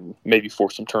it and maybe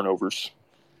force some turnovers?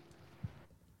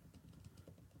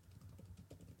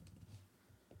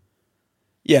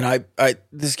 Yeah, and I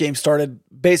this game started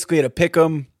basically at a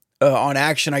pick'em on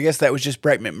Action. I guess that was just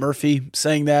Brett McMurphy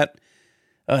saying that.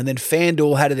 And then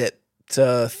FanDuel had it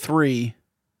at 3.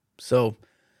 So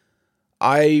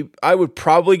I would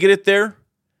probably get it there.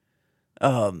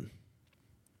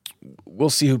 We'll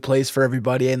see who plays for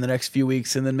everybody in the next few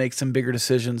weeks and then make some bigger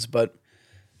decisions. But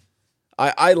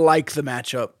I like the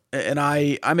matchup, and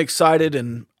I'm excited,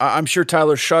 and I'm sure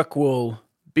Tyler Shuck will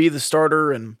be the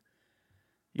starter, and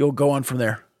you'll go on from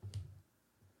there.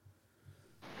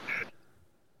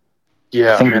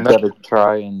 Yeah, I think you got to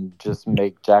try and just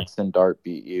make Jackson Dart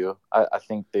beat you. I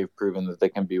think they've proven that they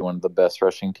can be one of the best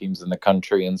rushing teams in the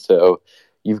country, and so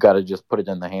you've got to just put it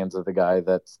in the hands of the guy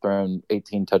that's thrown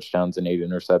 18 touchdowns and 8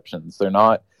 interceptions. They're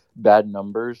not bad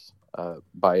numbers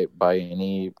by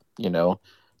any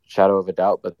shadow of a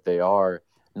doubt, but they are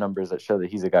numbers that show that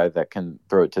he's a guy that can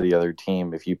throw it to the other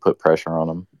team if you put pressure on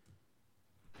him.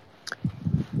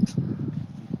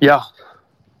 Yeah.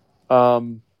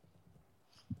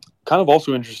 kind of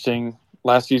also interesting,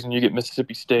 last season you get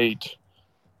Mississippi State,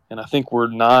 and I think we're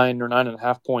 9 or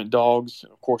 9.5 point dogs,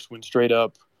 and of course win straight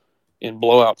up in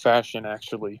blowout fashion,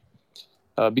 actually.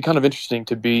 It'd be kind of interesting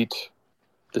to beat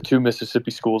the two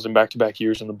Mississippi schools in back-to-back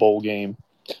years in the bowl game.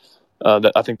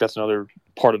 I think that's another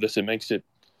part of this. It makes it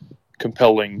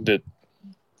compelling that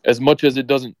as much as it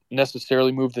doesn't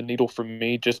necessarily move the needle for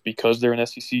me just because they're an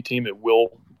SEC team, it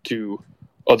will to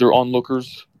other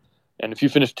onlookers. And if you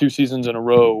finish 2 seasons in a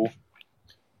row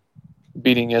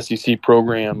beating SEC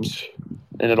programs,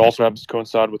 and it also happens to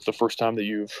coincide with the first time that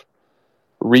you've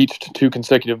reached 2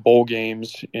 consecutive bowl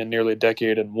games in nearly a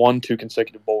decade and won 2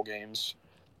 consecutive bowl games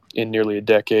in nearly a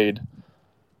decade,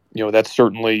 that's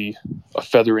certainly a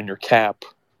feather in your cap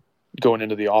going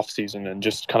into the offseason and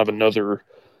just kind of another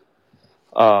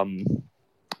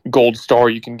gold star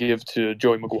you can give to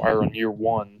Joey McGuire on year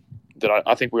 1 that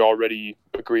I think we already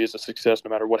agree is a success no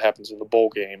matter what happens in the bowl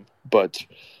game. But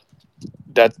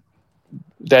that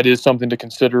is something to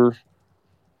consider.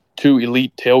 2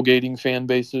 elite tailgating fan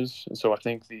bases, and so I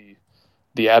think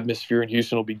the atmosphere in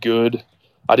Houston will be good.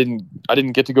 I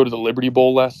didn't get to go to the Liberty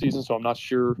Bowl last season, so I'm not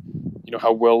sure,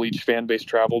 how well each fan base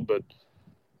traveled. But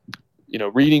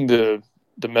reading the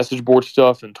message board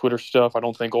stuff and Twitter stuff, I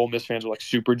don't think Ole Miss fans are like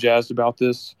super jazzed about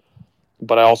this.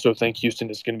 But I also think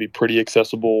Houston is going to be pretty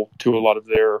accessible to a lot of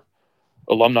their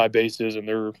alumni bases, and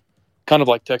they're kind of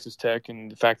like Texas Tech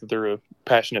and the fact that they're a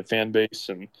passionate fan base.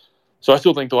 And so I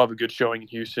still think they'll have a good showing in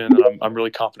Houston, and I'm really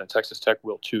confident Texas Tech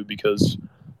will too because,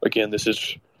 again, this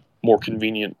is more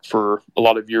convenient for a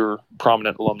lot of your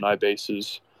prominent alumni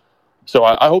bases. So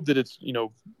I hope that it's,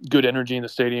 good energy in the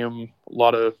stadium, a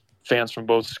lot of fans from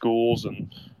both schools,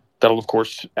 and that'll, of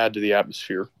course, add to the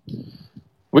atmosphere.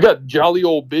 We got jolly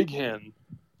old Big Hen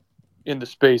in the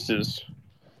spaces.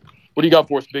 What do you got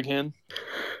for us, Big Hen?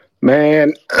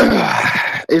 Man,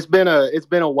 it's been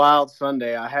a wild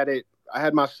Sunday. I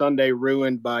had my Sunday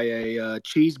ruined by a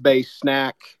cheese-based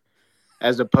snack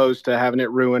as opposed to having it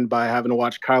ruined by having to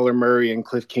watch Kyler Murray and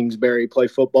Cliff Kingsbury play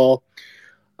football.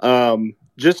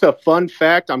 Just a fun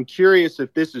fact, I'm curious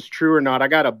if this is true or not. I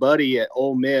got a buddy at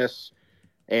Ole Miss,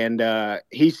 and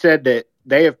he said that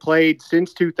they have played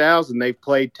since 2000. They've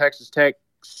played Texas Tech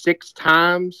 6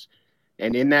 times,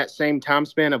 and in that same time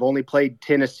span, have only played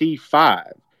Tennessee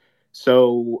 5.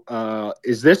 So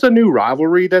is this a new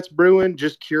rivalry that's brewing?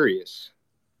 Just curious.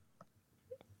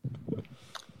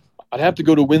 I'd have to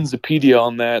go to Winsipedia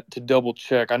on that to double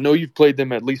check. I know you've played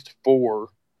them at least 4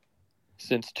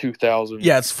 since 2000.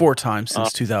 Yeah, it's 4 times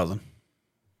since 2000.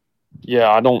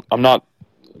 Yeah,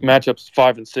 matchups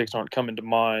 5 and 6 aren't coming to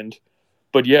mind.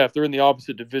 But yeah, if they're in the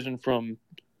opposite division from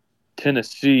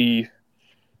Tennessee,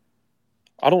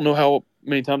 I don't know how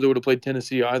many times they would have played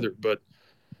Tennessee either, but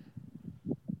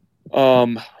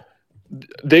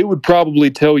they would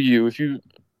probably tell you, if you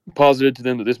posited to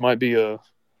them that this might be a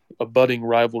budding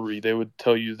rivalry, they would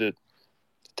tell you that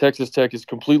Texas Tech is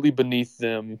completely beneath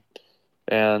them,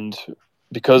 and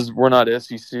because we're not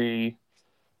SEC,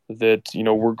 that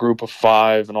we're group of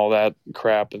 5 and all that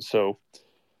crap, and so I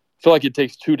feel like it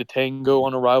takes 2 to tango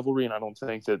on a rivalry, and I don't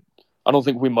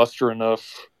think we muster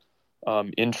enough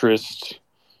interest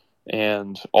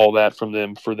and all that from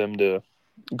them for them to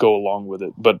go along with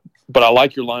it. But I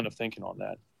like your line of thinking on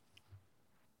that.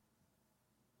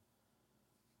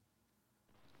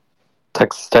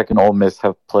 Texas Tech and Ole Miss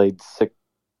have played 6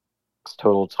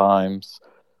 total times,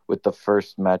 with the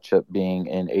first matchup being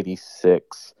in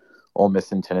 '86. Ole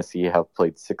Miss and Tennessee have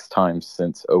played 6 times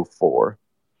since '04.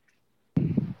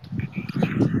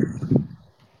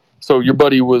 So your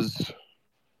buddy was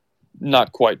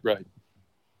not quite right.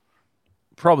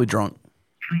 Probably drunk.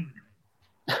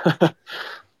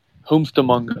 Whomst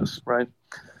among us, right?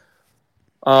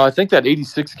 I think that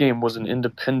 '86 game was an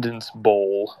Independence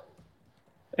Bowl.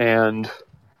 And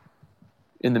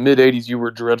in the mid-'80s, you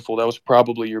were dreadful. That was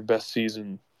probably your best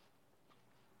season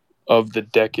of the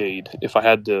decade, if I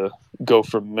had to go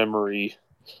from memory.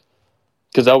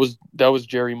 Because that was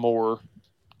Jerry Moore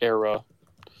era,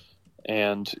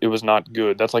 and it was not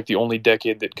good. That's like the only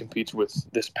decade that competes with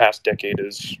this past decade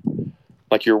is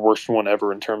like your worst one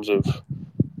ever in terms of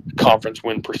conference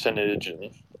win percentage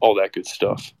and all that good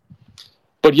stuff.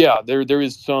 But yeah, there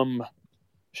is some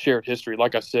shared history.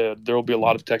 Like I said, there will be a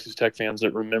lot of Texas Tech fans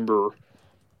that remember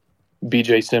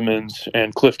B.J. Simmons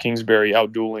and Cliff Kingsbury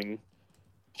outdueling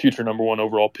future number 1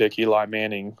 overall pick Eli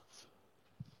Manning.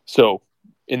 So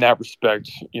in that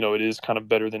respect, it is kind of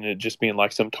better than it just being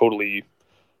like some totally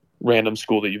random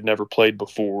school that you've never played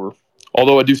before.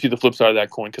 Although I do see the flip side of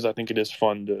that coin because I think it is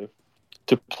fun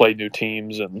to play new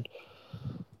teams. And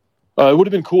it would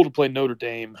have been cool to play Notre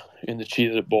Dame in the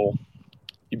Cheez-It Bowl.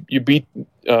 you beat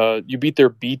their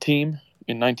B team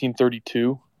in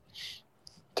 1932.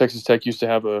 Texas Tech used to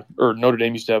have Notre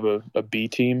Dame used to have a B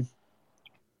team,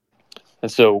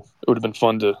 and so it would have been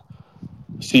fun to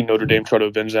see Notre Dame try to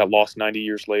avenge that loss 90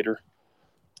 years later,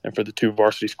 and for the two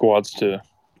varsity squads to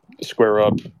square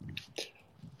up.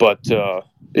 But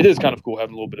it is kind of cool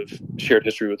having a little bit of shared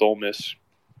history with Ole Miss.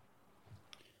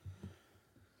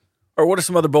 Or what are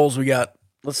some other bowls we got?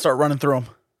 Let's start running through them.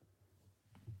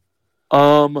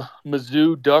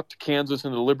 Mizzou ducked Kansas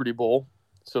in the Liberty Bowl,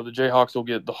 so the Jayhawks will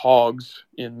get the Hogs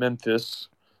in Memphis.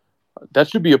 That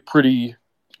should be a pretty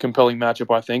compelling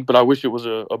matchup, I think, but I wish it was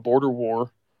a border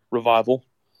war revival.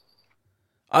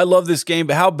 I love this game,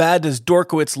 but how bad does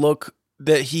Dorkowitz look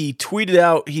that he tweeted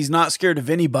out he's not scared of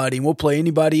anybody and we'll play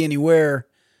anybody anywhere,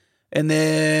 and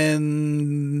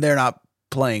then they're not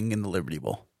playing in the Liberty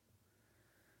Bowl?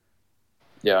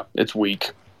 Yeah, it's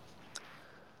weak.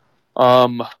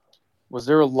 Was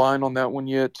there a line on that one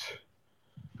yet?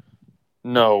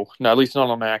 No, at least not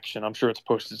on Action. I'm sure it's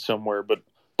posted somewhere, but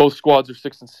both squads are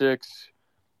 6-6.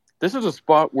 This is a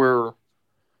spot where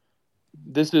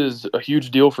this is a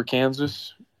huge deal for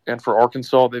Kansas, and for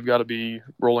Arkansas, they've got to be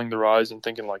rolling their eyes and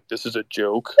thinking like this is a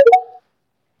joke.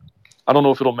 I don't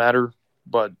know if it'll matter,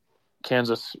 but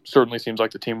Kansas certainly seems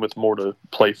like the team with more to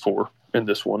play for in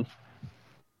this one.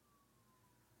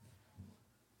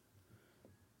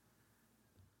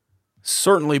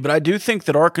 Certainly, but I do think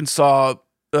that Arkansas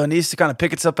needs to kind of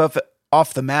pick itself up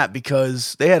off the mat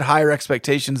because they had higher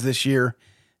expectations this year,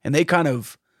 and they kind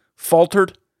of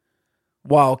faltered,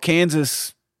 while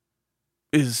Kansas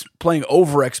is playing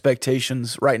over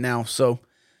expectations right now. So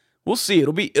we'll see.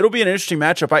 It'll be an interesting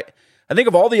matchup. I think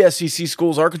of all the SEC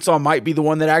schools, Arkansas might be the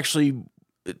one that actually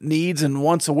needs and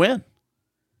wants a win.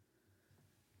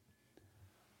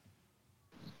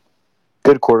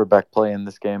 Good quarterback play in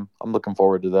this game. I'm looking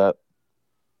forward to that.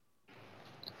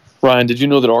 Ryan, did you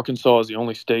know that Arkansas is the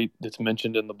only state that's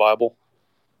mentioned in the Bible?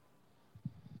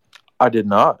 I did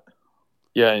not.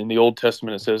 Yeah, in the Old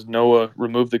Testament it says, Noah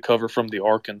removed the cover from the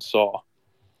ark and saw.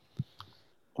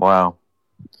 Wow.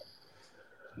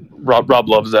 Rob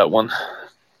loves that one.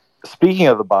 Speaking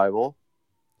of the Bible,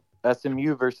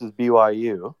 SMU versus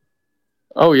BYU.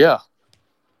 Oh, yeah.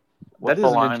 What's the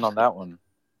line on that one?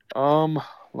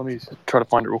 Let me try to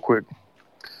find it real quick.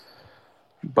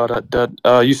 But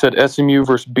you said SMU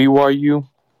versus BYU?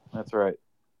 That's right.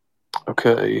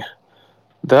 Okay.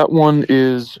 That one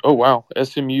is, oh, wow,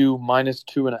 SMU minus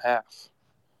 2.5.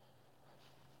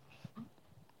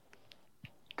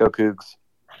 Go Cougs.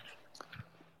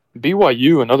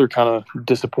 BYU, another kind of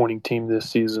disappointing team this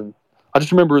season. I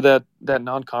just remember that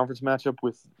non-conference matchup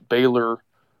with Baylor.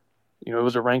 You know, it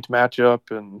was a ranked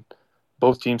matchup, and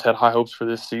both teams had high hopes for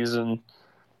this season.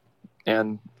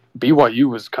 And BYU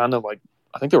was kind of like,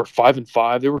 I think they were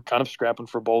 5-5. They were kind of scrapping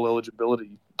for bowl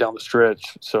eligibility down the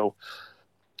stretch. So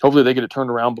hopefully they get it turned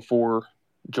around before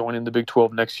joining the Big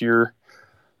 12 next year.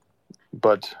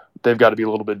 But they've got to be a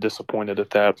little bit disappointed at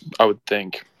that, I would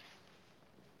think.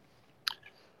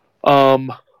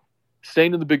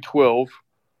 Staying in the Big 12,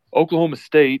 Oklahoma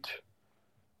State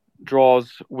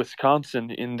draws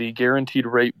Wisconsin in the Guaranteed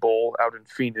Rate Bowl out in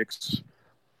Phoenix.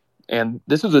 And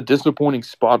this is a disappointing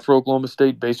spot for Oklahoma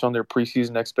State based on their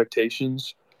preseason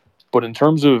expectations. But in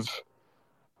terms of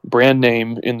brand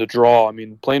name in the draw, I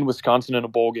mean, playing Wisconsin in a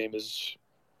bowl game is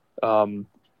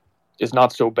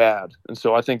not so bad. And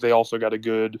so I think they also got a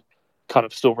good kind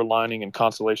of silver lining and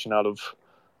consolation out of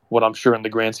what I'm sure in the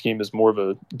grand scheme is more of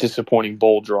a disappointing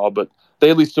bowl draw. But they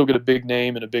at least still get a big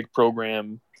name and a big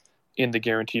program in the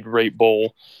Guaranteed Rate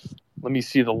Bowl. Let me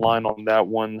see the line on that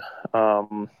one.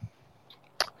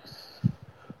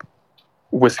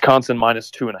 Wisconsin minus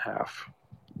 2.5.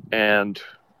 And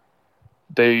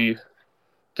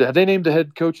have they named a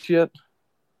head coach yet?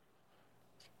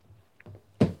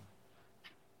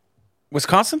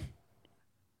 Wisconsin?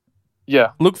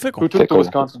 Yeah. Luke Fickell. Who took the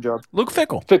Wisconsin job? Luke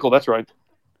Fickell. Fickell, that's right.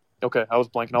 Okay, I was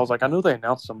blanking. I was like, I know they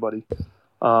announced somebody.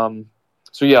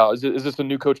 So, yeah, is this a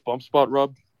new coach bump spot,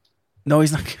 Rob? No,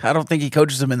 he's not. I don't think he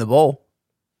coaches him in the bowl.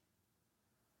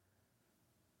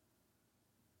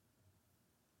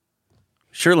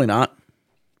 Surely not.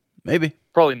 Maybe.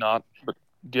 Probably not. But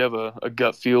do you have a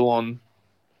gut feel on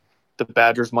the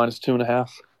Badgers minus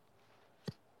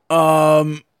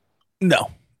 2.5?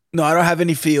 No, I don't have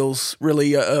any feels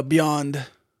really beyond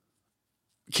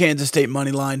Kansas State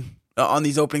money line on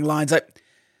these opening lines.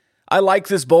 I like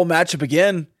this bowl matchup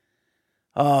again.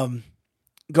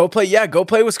 Go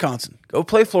play Wisconsin. Go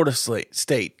play Florida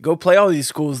State. Go play all these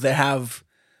schools that have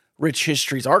rich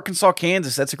histories. Arkansas,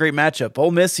 Kansas, that's a great matchup.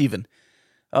 Ole Miss even.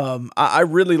 I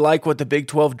really like what the Big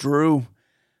 12 drew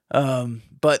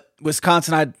But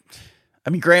Wisconsin, I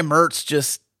mean, Graham Mertz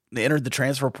just entered the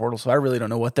transfer portal, so I really don't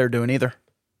know what they're doing either.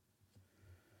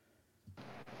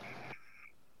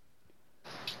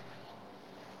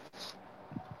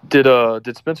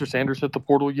 Did Spencer Sanders hit the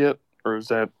portal yet, or is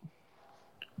that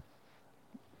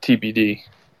TBD?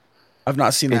 I've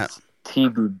not seen that. It's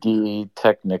TBD,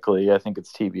 technically. I think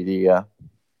it's TBD, yeah.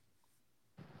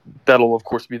 That'll, of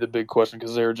course, be the big question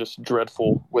because they're just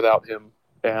dreadful without him,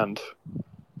 and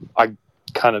I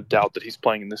kind of doubt that he's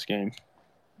playing in this game.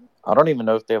 I don't even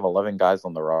know if they have 11 guys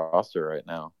on the roster right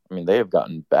now. I mean, they have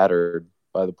gotten battered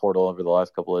by the portal over the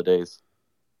last couple of days.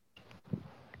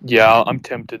 Yeah, I'm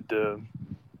tempted to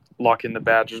lock in the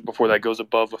Badgers before that goes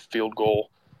above a field goal.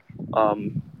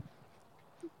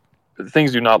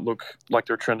 Things do not look like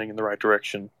they're trending in the right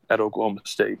direction at Oklahoma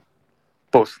State.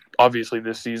 Both, obviously,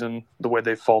 this season, the way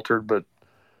they've faltered, but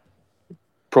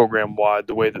program-wide,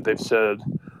 the way that they've said,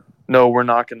 no, we're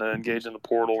not going to engage in the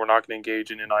portal, we're not going to engage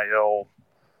in NIL.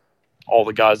 All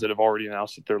the guys that have already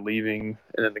announced that they're leaving,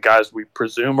 and then the guys we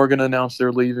presume are going to announce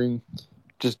they're leaving,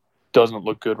 just doesn't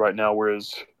look good right now,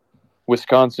 whereas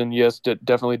Wisconsin, yes,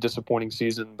 definitely disappointing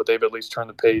season, but they've at least turned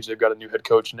the page. They've got a new head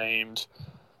coach named.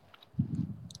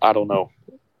 I don't know.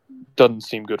 Doesn't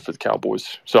seem good for the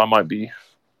Cowboys. So I might be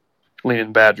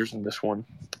leaning Badgers in this one.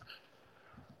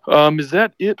 Is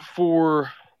that it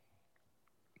for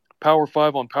Power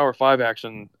 5 on Power 5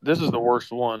 action? This is the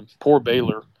worst one. Poor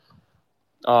Baylor.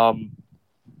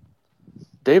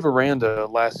 Dave Aranda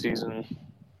last season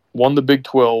won the Big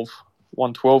 12,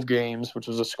 won 12 games, which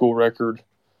was a school record,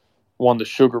 won the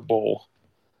Sugar Bowl.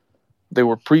 They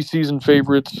were preseason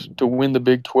favorites to win the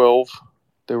Big 12.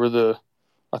 They were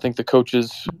I think the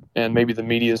coaches and maybe the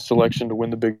media's selection to win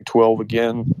the Big 12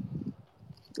 again.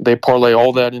 They parlay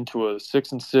all that into a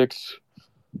 6-6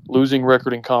 losing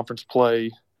record in conference play.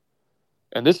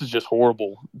 And this is just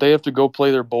horrible. They have to go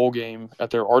play their bowl game at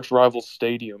their arch rival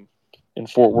stadium in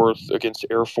Fort Worth against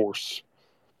Air Force,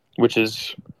 which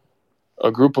is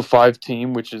a group of 5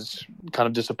 team, which is kind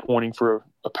of disappointing for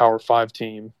a Power 5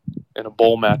 team in a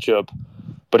bowl matchup.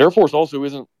 But Air Force also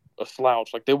isn't a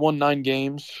slouch. Like, they won 9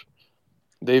 games.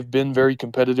 They've been very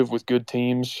competitive with good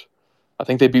teams. I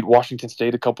think they beat Washington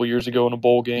State a couple years ago in a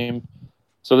bowl game.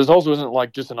 So this also isn't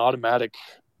like just an automatic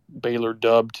Baylor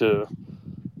dub to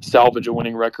salvage a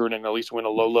winning record and at least win a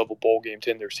low-level bowl game to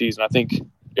end their season. I think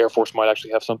Air Force might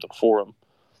actually have something for them.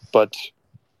 But,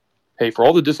 hey, for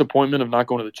all the disappointment of not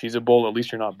going to the Cheez-It Bowl, at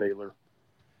least you're not Baylor.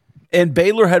 And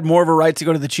Baylor had more of a right to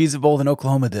go to the Cheez-It Bowl than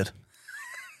Oklahoma did.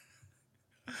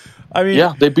 I mean,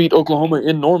 yeah, they beat Oklahoma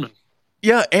in Norman.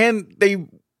 Yeah, and they were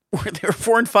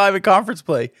 4-5 in conference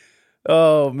play.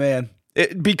 Oh man,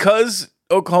 because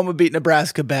Oklahoma beat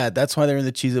Nebraska bad. That's why they're in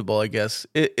the Cheez-It Bowl. I guess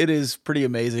it is pretty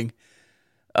amazing.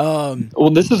 Well,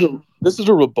 this is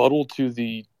a rebuttal to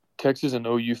the Texas and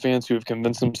OU fans who have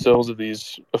convinced themselves of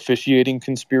these officiating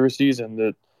conspiracies and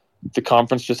that the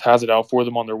conference just has it out for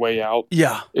them on their way out.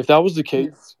 Yeah, if that was the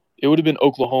case, it would have been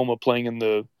Oklahoma playing in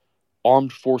the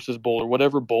Armed Forces Bowl or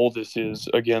whatever bowl this is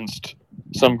against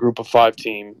some group of 5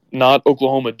 team, not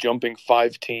Oklahoma jumping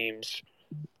 5 teams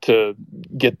to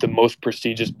get the most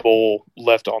prestigious bowl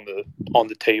left on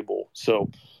the table.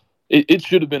 So it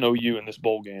should have been OU in this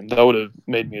bowl game. That would have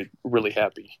made me really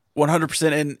happy.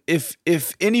 100%. And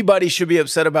if anybody should be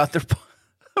upset about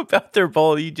their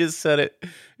bowl, you just said it.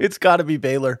 It's got to be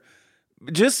Baylor.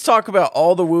 Just talk about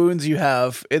all the wounds you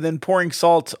have and then pouring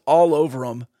salt all over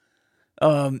them.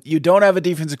 You don't have a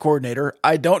defensive coordinator.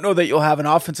 I don't know that you'll have an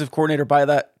offensive coordinator by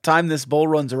that time this bowl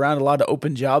runs around. A lot of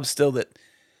open jobs still that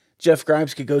Jeff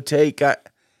Grimes could go take.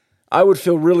 I would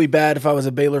feel really bad if I was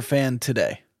a Baylor fan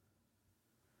today.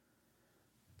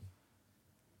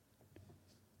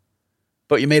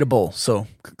 But you made a bowl, so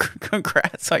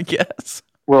congrats, I guess.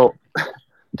 Well,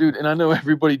 dude, and I know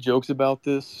everybody jokes about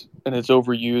this, and it's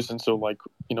overused, and so, like,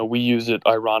 you know, we use it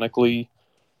ironically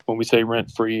when we say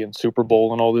rent-free and Super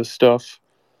Bowl and all this stuff.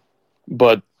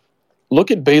 But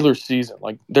look at Baylor's season.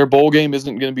 Like, their bowl game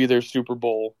isn't going to be their Super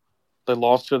Bowl. They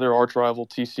lost to their arch rival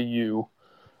TCU.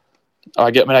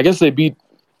 I guess they beat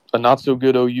a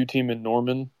not-so-good OU team in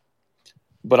Norman.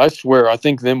 But I swear, I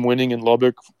think them winning in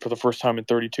Lubbock for the first time in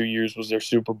 32 years was their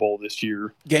Super Bowl this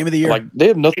year. Game of the year. Like, they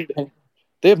have nothing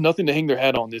to hang their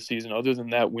hat on this season other than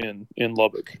that win in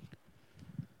Lubbock.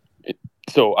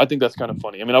 So I think that's kind of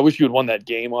funny. I mean, I wish you had won that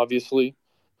game, obviously.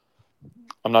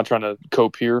 I'm not trying to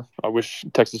cope here. I wish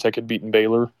Texas Tech had beaten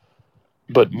Baylor.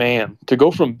 But, man, to go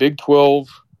from Big 12,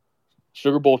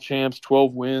 Sugar Bowl champs,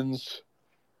 12 wins,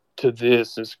 to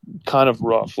this is kind of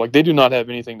rough. Like, they do not have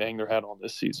anything to hang their hat on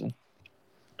this season.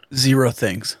 0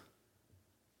 things.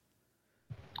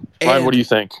 Ryan, what do you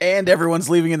think? And everyone's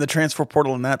leaving in the transfer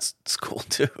portal, and that's cool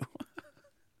too.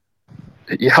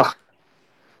 Yeah.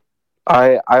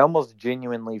 I almost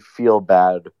genuinely feel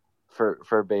bad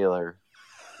for Baylor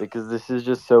because this is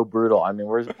just so brutal. I mean,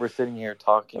 we're sitting here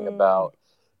talking about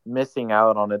missing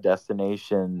out on a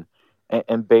destination,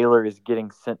 and Baylor is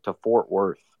getting sent to Fort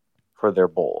Worth for their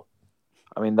bowl.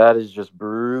 I mean, that is just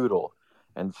brutal.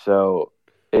 And so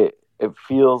it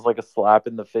feels like a slap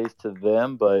in the face to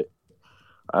them, but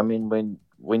I mean,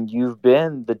 when you've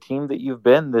been the team that you've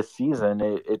been this season,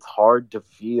 it's hard to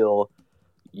feel,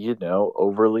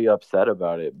 overly upset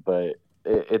about it. But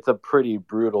it's a pretty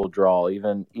brutal draw.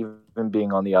 Even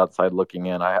being on the outside looking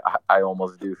in, I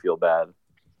almost do feel bad.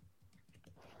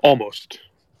 Almost.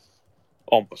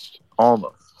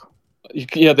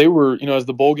 Yeah, they were, as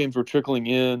the bowl games were trickling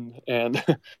in, and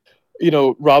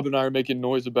Rob and I are making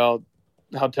noise about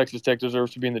how Texas Tech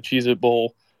deserves to be in the Cheez-It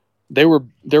Bowl. There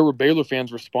were Baylor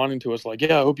fans responding to us like,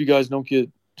 yeah, I hope you guys don't get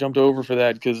jumped over for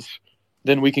that because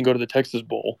then we can go to the Texas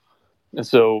Bowl. And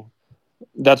so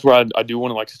that's where I do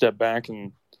want to step back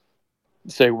and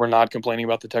say we're not complaining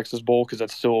about the Texas Bowl because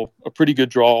that's still a pretty good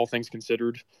draw, all things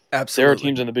considered. Absolutely. There are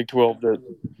teams in the Big 12 that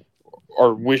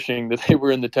are wishing that they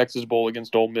were in the Texas Bowl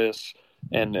against Ole Miss,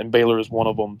 and Baylor is one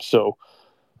of them. So,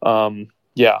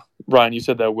 yeah, Ryan, you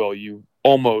said that well. You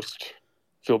almost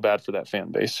feel bad for that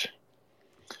fan base.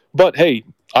 But, hey,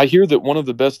 I hear that one of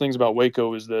the best things about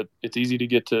Waco is that it's easy to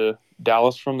get to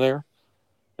Dallas from there.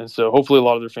 And so hopefully a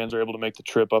lot of their fans are able to make the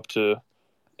trip up to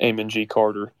Amon G.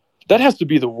 Carter. That has to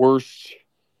be the worst.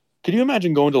 Could you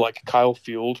imagine going to, Kyle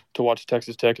Field to watch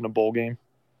Texas Tech in a bowl game?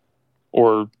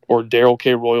 Or Darrell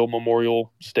K. Royal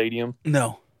Memorial Stadium?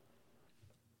 No.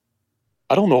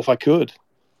 I don't know if I could.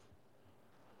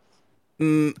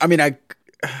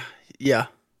 Yeah.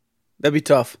 That'd be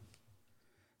tough.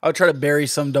 I would try to bury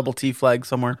some double T flag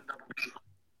somewhere.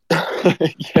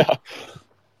 Yeah.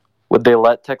 Would they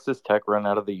let Texas Tech run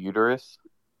out of the uterus?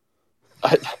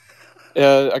 I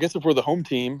guess if we're the home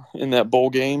team in that bowl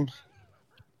game.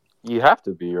 You have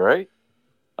to be, right?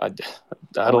 I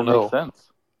don't know. Makes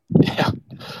sense. Yeah.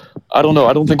 I don't know.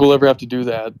 I don't think we'll ever have to do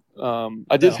that.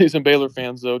 I did see some Baylor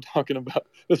fans, though, talking about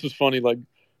 – this was funny,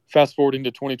 fast forwarding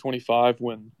to 2025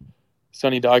 when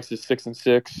Sonny Dykes is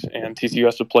 6-6 and TCU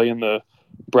has to play in the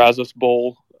Brazos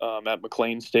Bowl at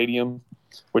McLean Stadium,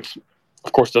 which,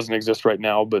 of course, doesn't exist right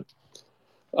now, but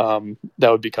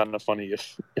that would be kind of funny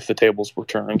if the tables were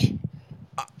turned.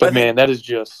 But, man, that is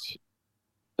just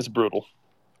 – it's brutal.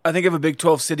 I think if a Big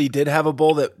 12 city did have a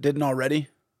bowl that didn't already,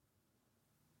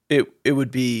 it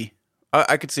would be –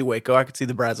 I could see Waco. I could see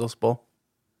the Brazos Bowl.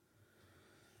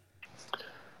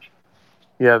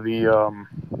 Yeah, the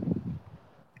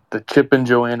Chip and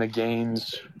Joanna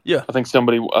Gaines. Yeah. I think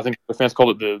the fans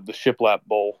called it the Shiplap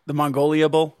Bowl. The Mongolia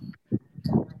Bowl?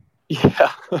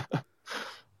 Yeah.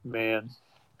 Man.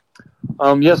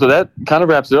 Yeah, so that kind of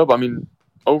wraps it up. I mean,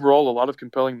 overall, a lot of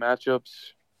compelling matchups.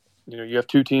 You have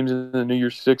two teams in the New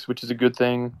Year's Six, which is a good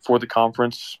thing for the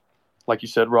conference. Like you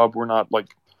said, Rob, we're not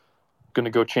going to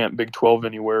go chant Big 12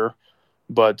 anywhere.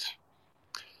 But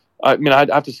I mean, I'd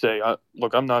have to say,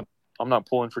 look, I'm not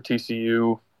pulling for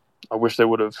TCU. I wish they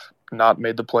would have not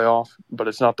made the playoff, but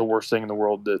it's not the worst thing in the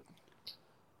world that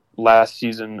last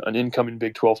season an incoming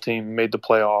Big 12 team made the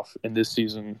playoff, and this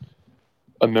season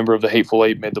a member of the Hateful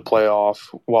Eight made the playoff,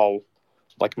 while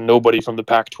nobody from the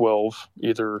Pac-12,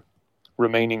 either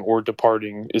remaining or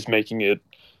departing, is making it,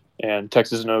 and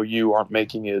Texas and OU aren't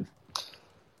making it.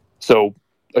 So,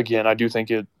 again, I do think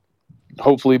it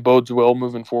hopefully bodes well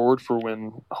moving forward for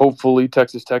when hopefully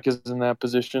Texas Tech is in that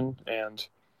position, and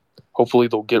hopefully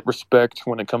they'll get respect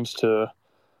when it comes to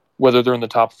whether they're in the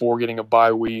top 4 getting a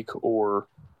bye week or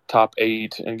top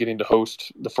 8 and getting to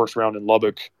host the first round in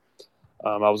Lubbock.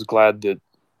 I was glad that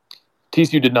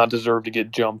TCU did not deserve to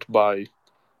get jumped by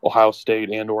Ohio State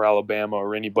and or Alabama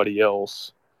or anybody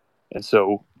else. And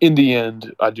so in the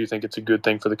end, I do think it's a good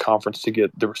thing for the conference to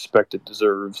get the respect it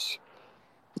deserves.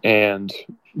 And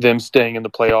them staying in the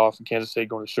playoff and Kansas State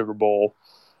going to Sugar Bowl,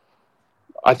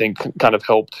 I think kind of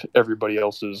helped everybody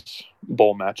else's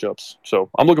bowl matchups. So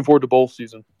I'm looking forward to bowl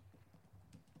season.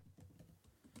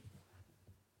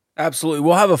 Absolutely.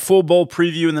 We'll have a full bowl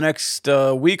preview in the next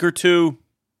week or two.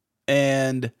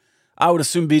 And I would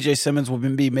assume BJ Simmons will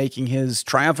be making his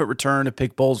triumphant return to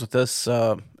pick bowls with us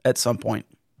at some point.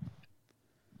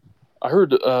 I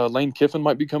heard Lane Kiffin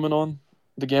might be coming on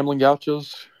the Gambling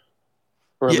Gauchos,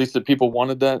 or at least that people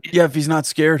wanted that. Yeah, if he's not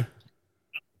scared.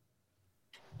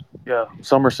 Yeah,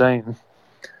 some are saying.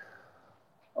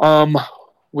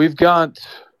 We've got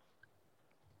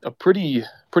a pretty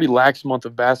lax month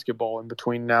of basketball in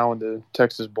between now and the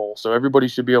Texas Bowl, so everybody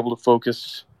should be able to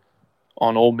focus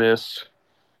on Ole Miss.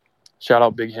 Shout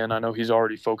out Big Hen. I know he's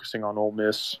already focusing on Ole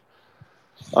Miss.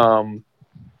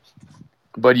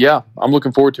 But yeah, I'm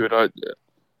looking forward to it.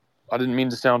 I didn't mean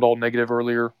to sound all negative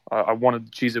earlier. I wanted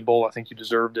the Cheez-It Bowl. I think you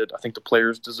deserved it. I think the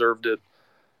players deserved it.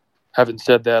 Having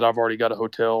said that, I've already got a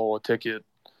hotel, a ticket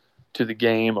to the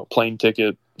game, a plane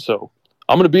ticket. So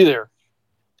I'm going to be there.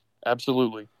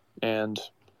 Absolutely. And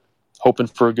hoping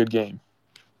for a good game.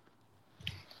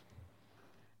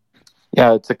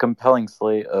 Yeah, it's a compelling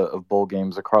slate of bowl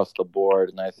games across the board.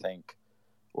 And I think,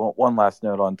 well, one last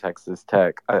note on Texas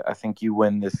Tech. I think you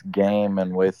win this game,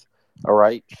 and with a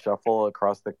right shuffle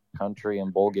across the country in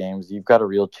bowl games, you've got a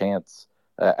real chance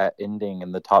at ending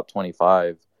in the top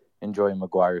 25 in Joey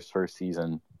McGuire's first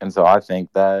season. And so I think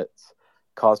that's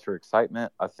cause for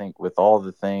excitement. I think with all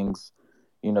the things,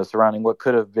 surrounding what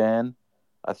could have been,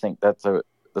 I think that's a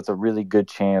really good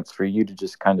chance for you to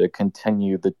just kind of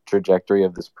continue the trajectory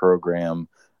of this program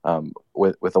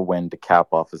with a win to cap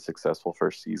off a successful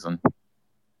first season.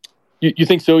 You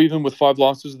think so, even with 5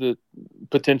 losses, that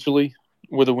potentially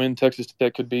with a win, Texas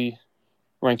Tech could be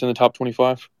ranked in the top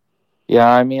 25? Yeah,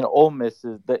 I mean, Ole Miss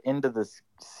is the end of this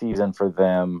season for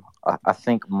them, I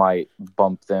think might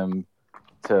bump them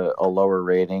to a lower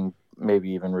rating, maybe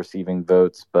even receiving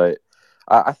votes. But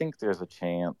I think there's a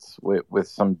chance with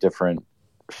some different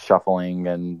shuffling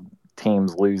and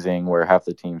teams losing where half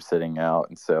the team's sitting out.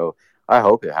 And so I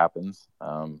hope it happens.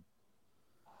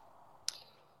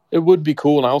 It would be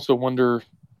cool. And I also wonder,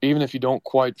 even if you don't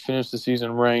quite finish the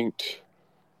season ranked,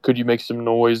 could you make some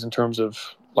noise in terms of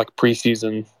like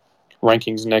preseason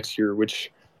rankings next year,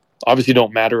 which obviously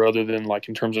don't matter other than like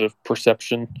in terms of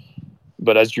perception.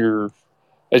 But as you're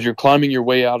climbing your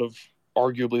way out of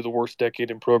arguably the worst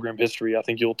decade in program history, I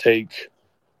think you'll take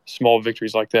small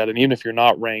victories like that. And even if you're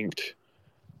not ranked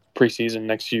preseason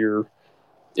next year,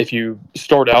 if you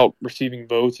start out receiving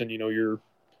votes and you're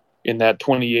in that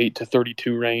 28 to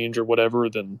 32 range or whatever,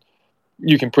 then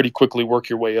you can pretty quickly work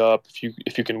your way up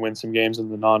if you can win some games in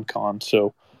the non-con.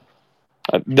 So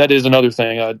that is another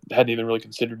thing I hadn't even really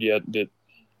considered yet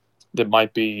that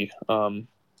might be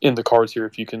in the cards here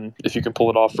if you can pull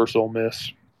it off versus Ole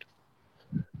Miss.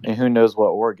 And who knows what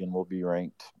Oregon will be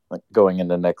ranked going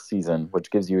into next season,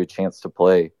 which gives you a chance to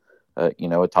play, a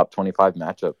top 25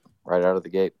 matchup right out of the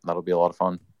gate. That'll be a lot of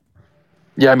fun.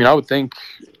 Yeah, I mean, I would think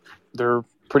they're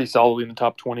pretty solidly in the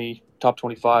top 20, top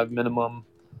 25 minimum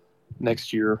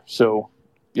next year. So,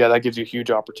 yeah, that gives you a huge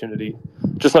opportunity.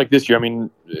 Just like this year, I mean,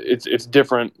 it's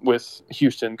different with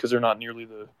Houston because they're not nearly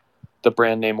the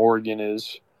brand name Oregon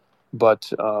is.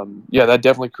 But, that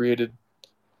definitely created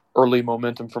early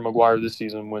momentum for McGuire this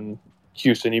season when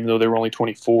Houston, even though they were only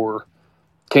 24,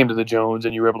 came to the Jones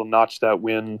and you were able to notch that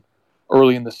win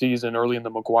early in the season, early in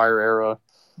the McGuire era,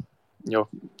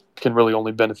 can really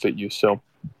only benefit you. So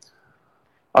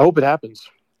I hope it happens.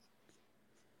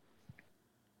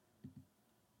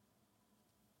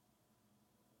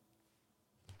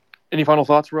 Any final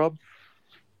thoughts, Rob?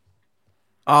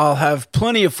 I'll have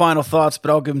plenty of final thoughts,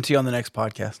 but I'll give them to you on the next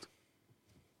podcast.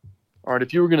 All right,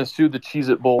 if you were going to sue the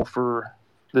Cheez-It Bowl for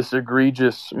this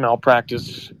egregious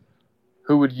malpractice,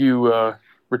 who would you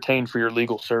retain for your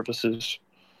legal services?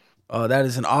 That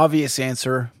is an obvious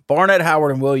answer. Barnett,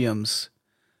 Howard, and Williams.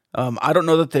 I don't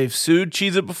know that they've sued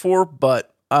Cheez-It before,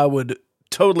 but I would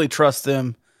totally trust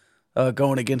them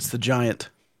going against the Giant.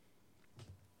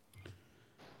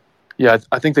 Yeah,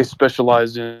 I think they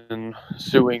specialize in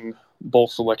suing bowl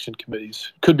selection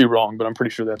committees. Could be wrong, but I'm pretty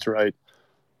sure that's right.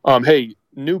 Hey,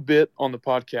 new bit on the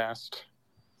podcast.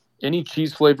 Any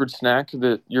cheese-flavored snack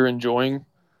that you're enjoying,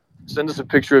 send us a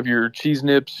picture of your Cheese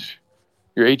Nips,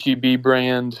 your H-E-B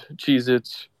brand,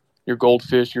 Cheez-Its, your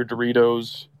Goldfish, your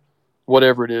Doritos,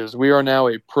 whatever it is. We are now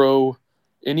a pro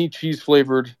any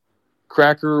cheese-flavored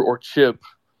cracker or chip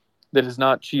that is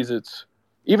not Cheez-Its.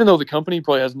 Even though the company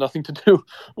probably has nothing to do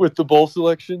with the bowl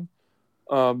selection,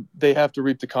 they have to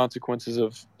reap the consequences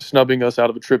of snubbing us out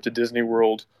of a trip to Disney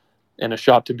World and a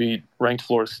shot to beat ranked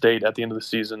Florida State at the end of the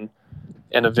season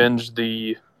and avenge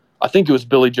I think it was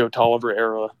Billy Joe Tolliver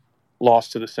era loss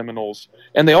to the Seminoles.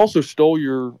 And they also stole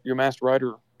your Masked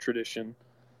Rider tradition.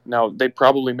 Now, they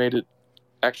probably made it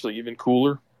actually even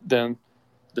cooler than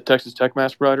the Texas Tech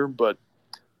Masked Rider, but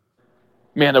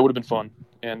man, that would have been fun.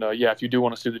 And if you do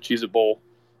want to see the Cheez-It Bowl,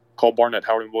 call Barnett,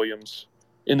 Howard, and Williams.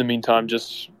 In the meantime,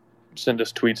 just send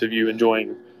us tweets of you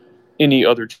enjoying any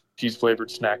other cheese-flavored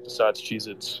snack besides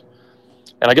Cheez-Its.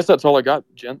 And I guess that's all I got,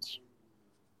 gents.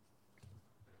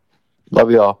 Love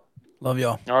y'all. Love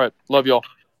y'all. All right. Love y'all.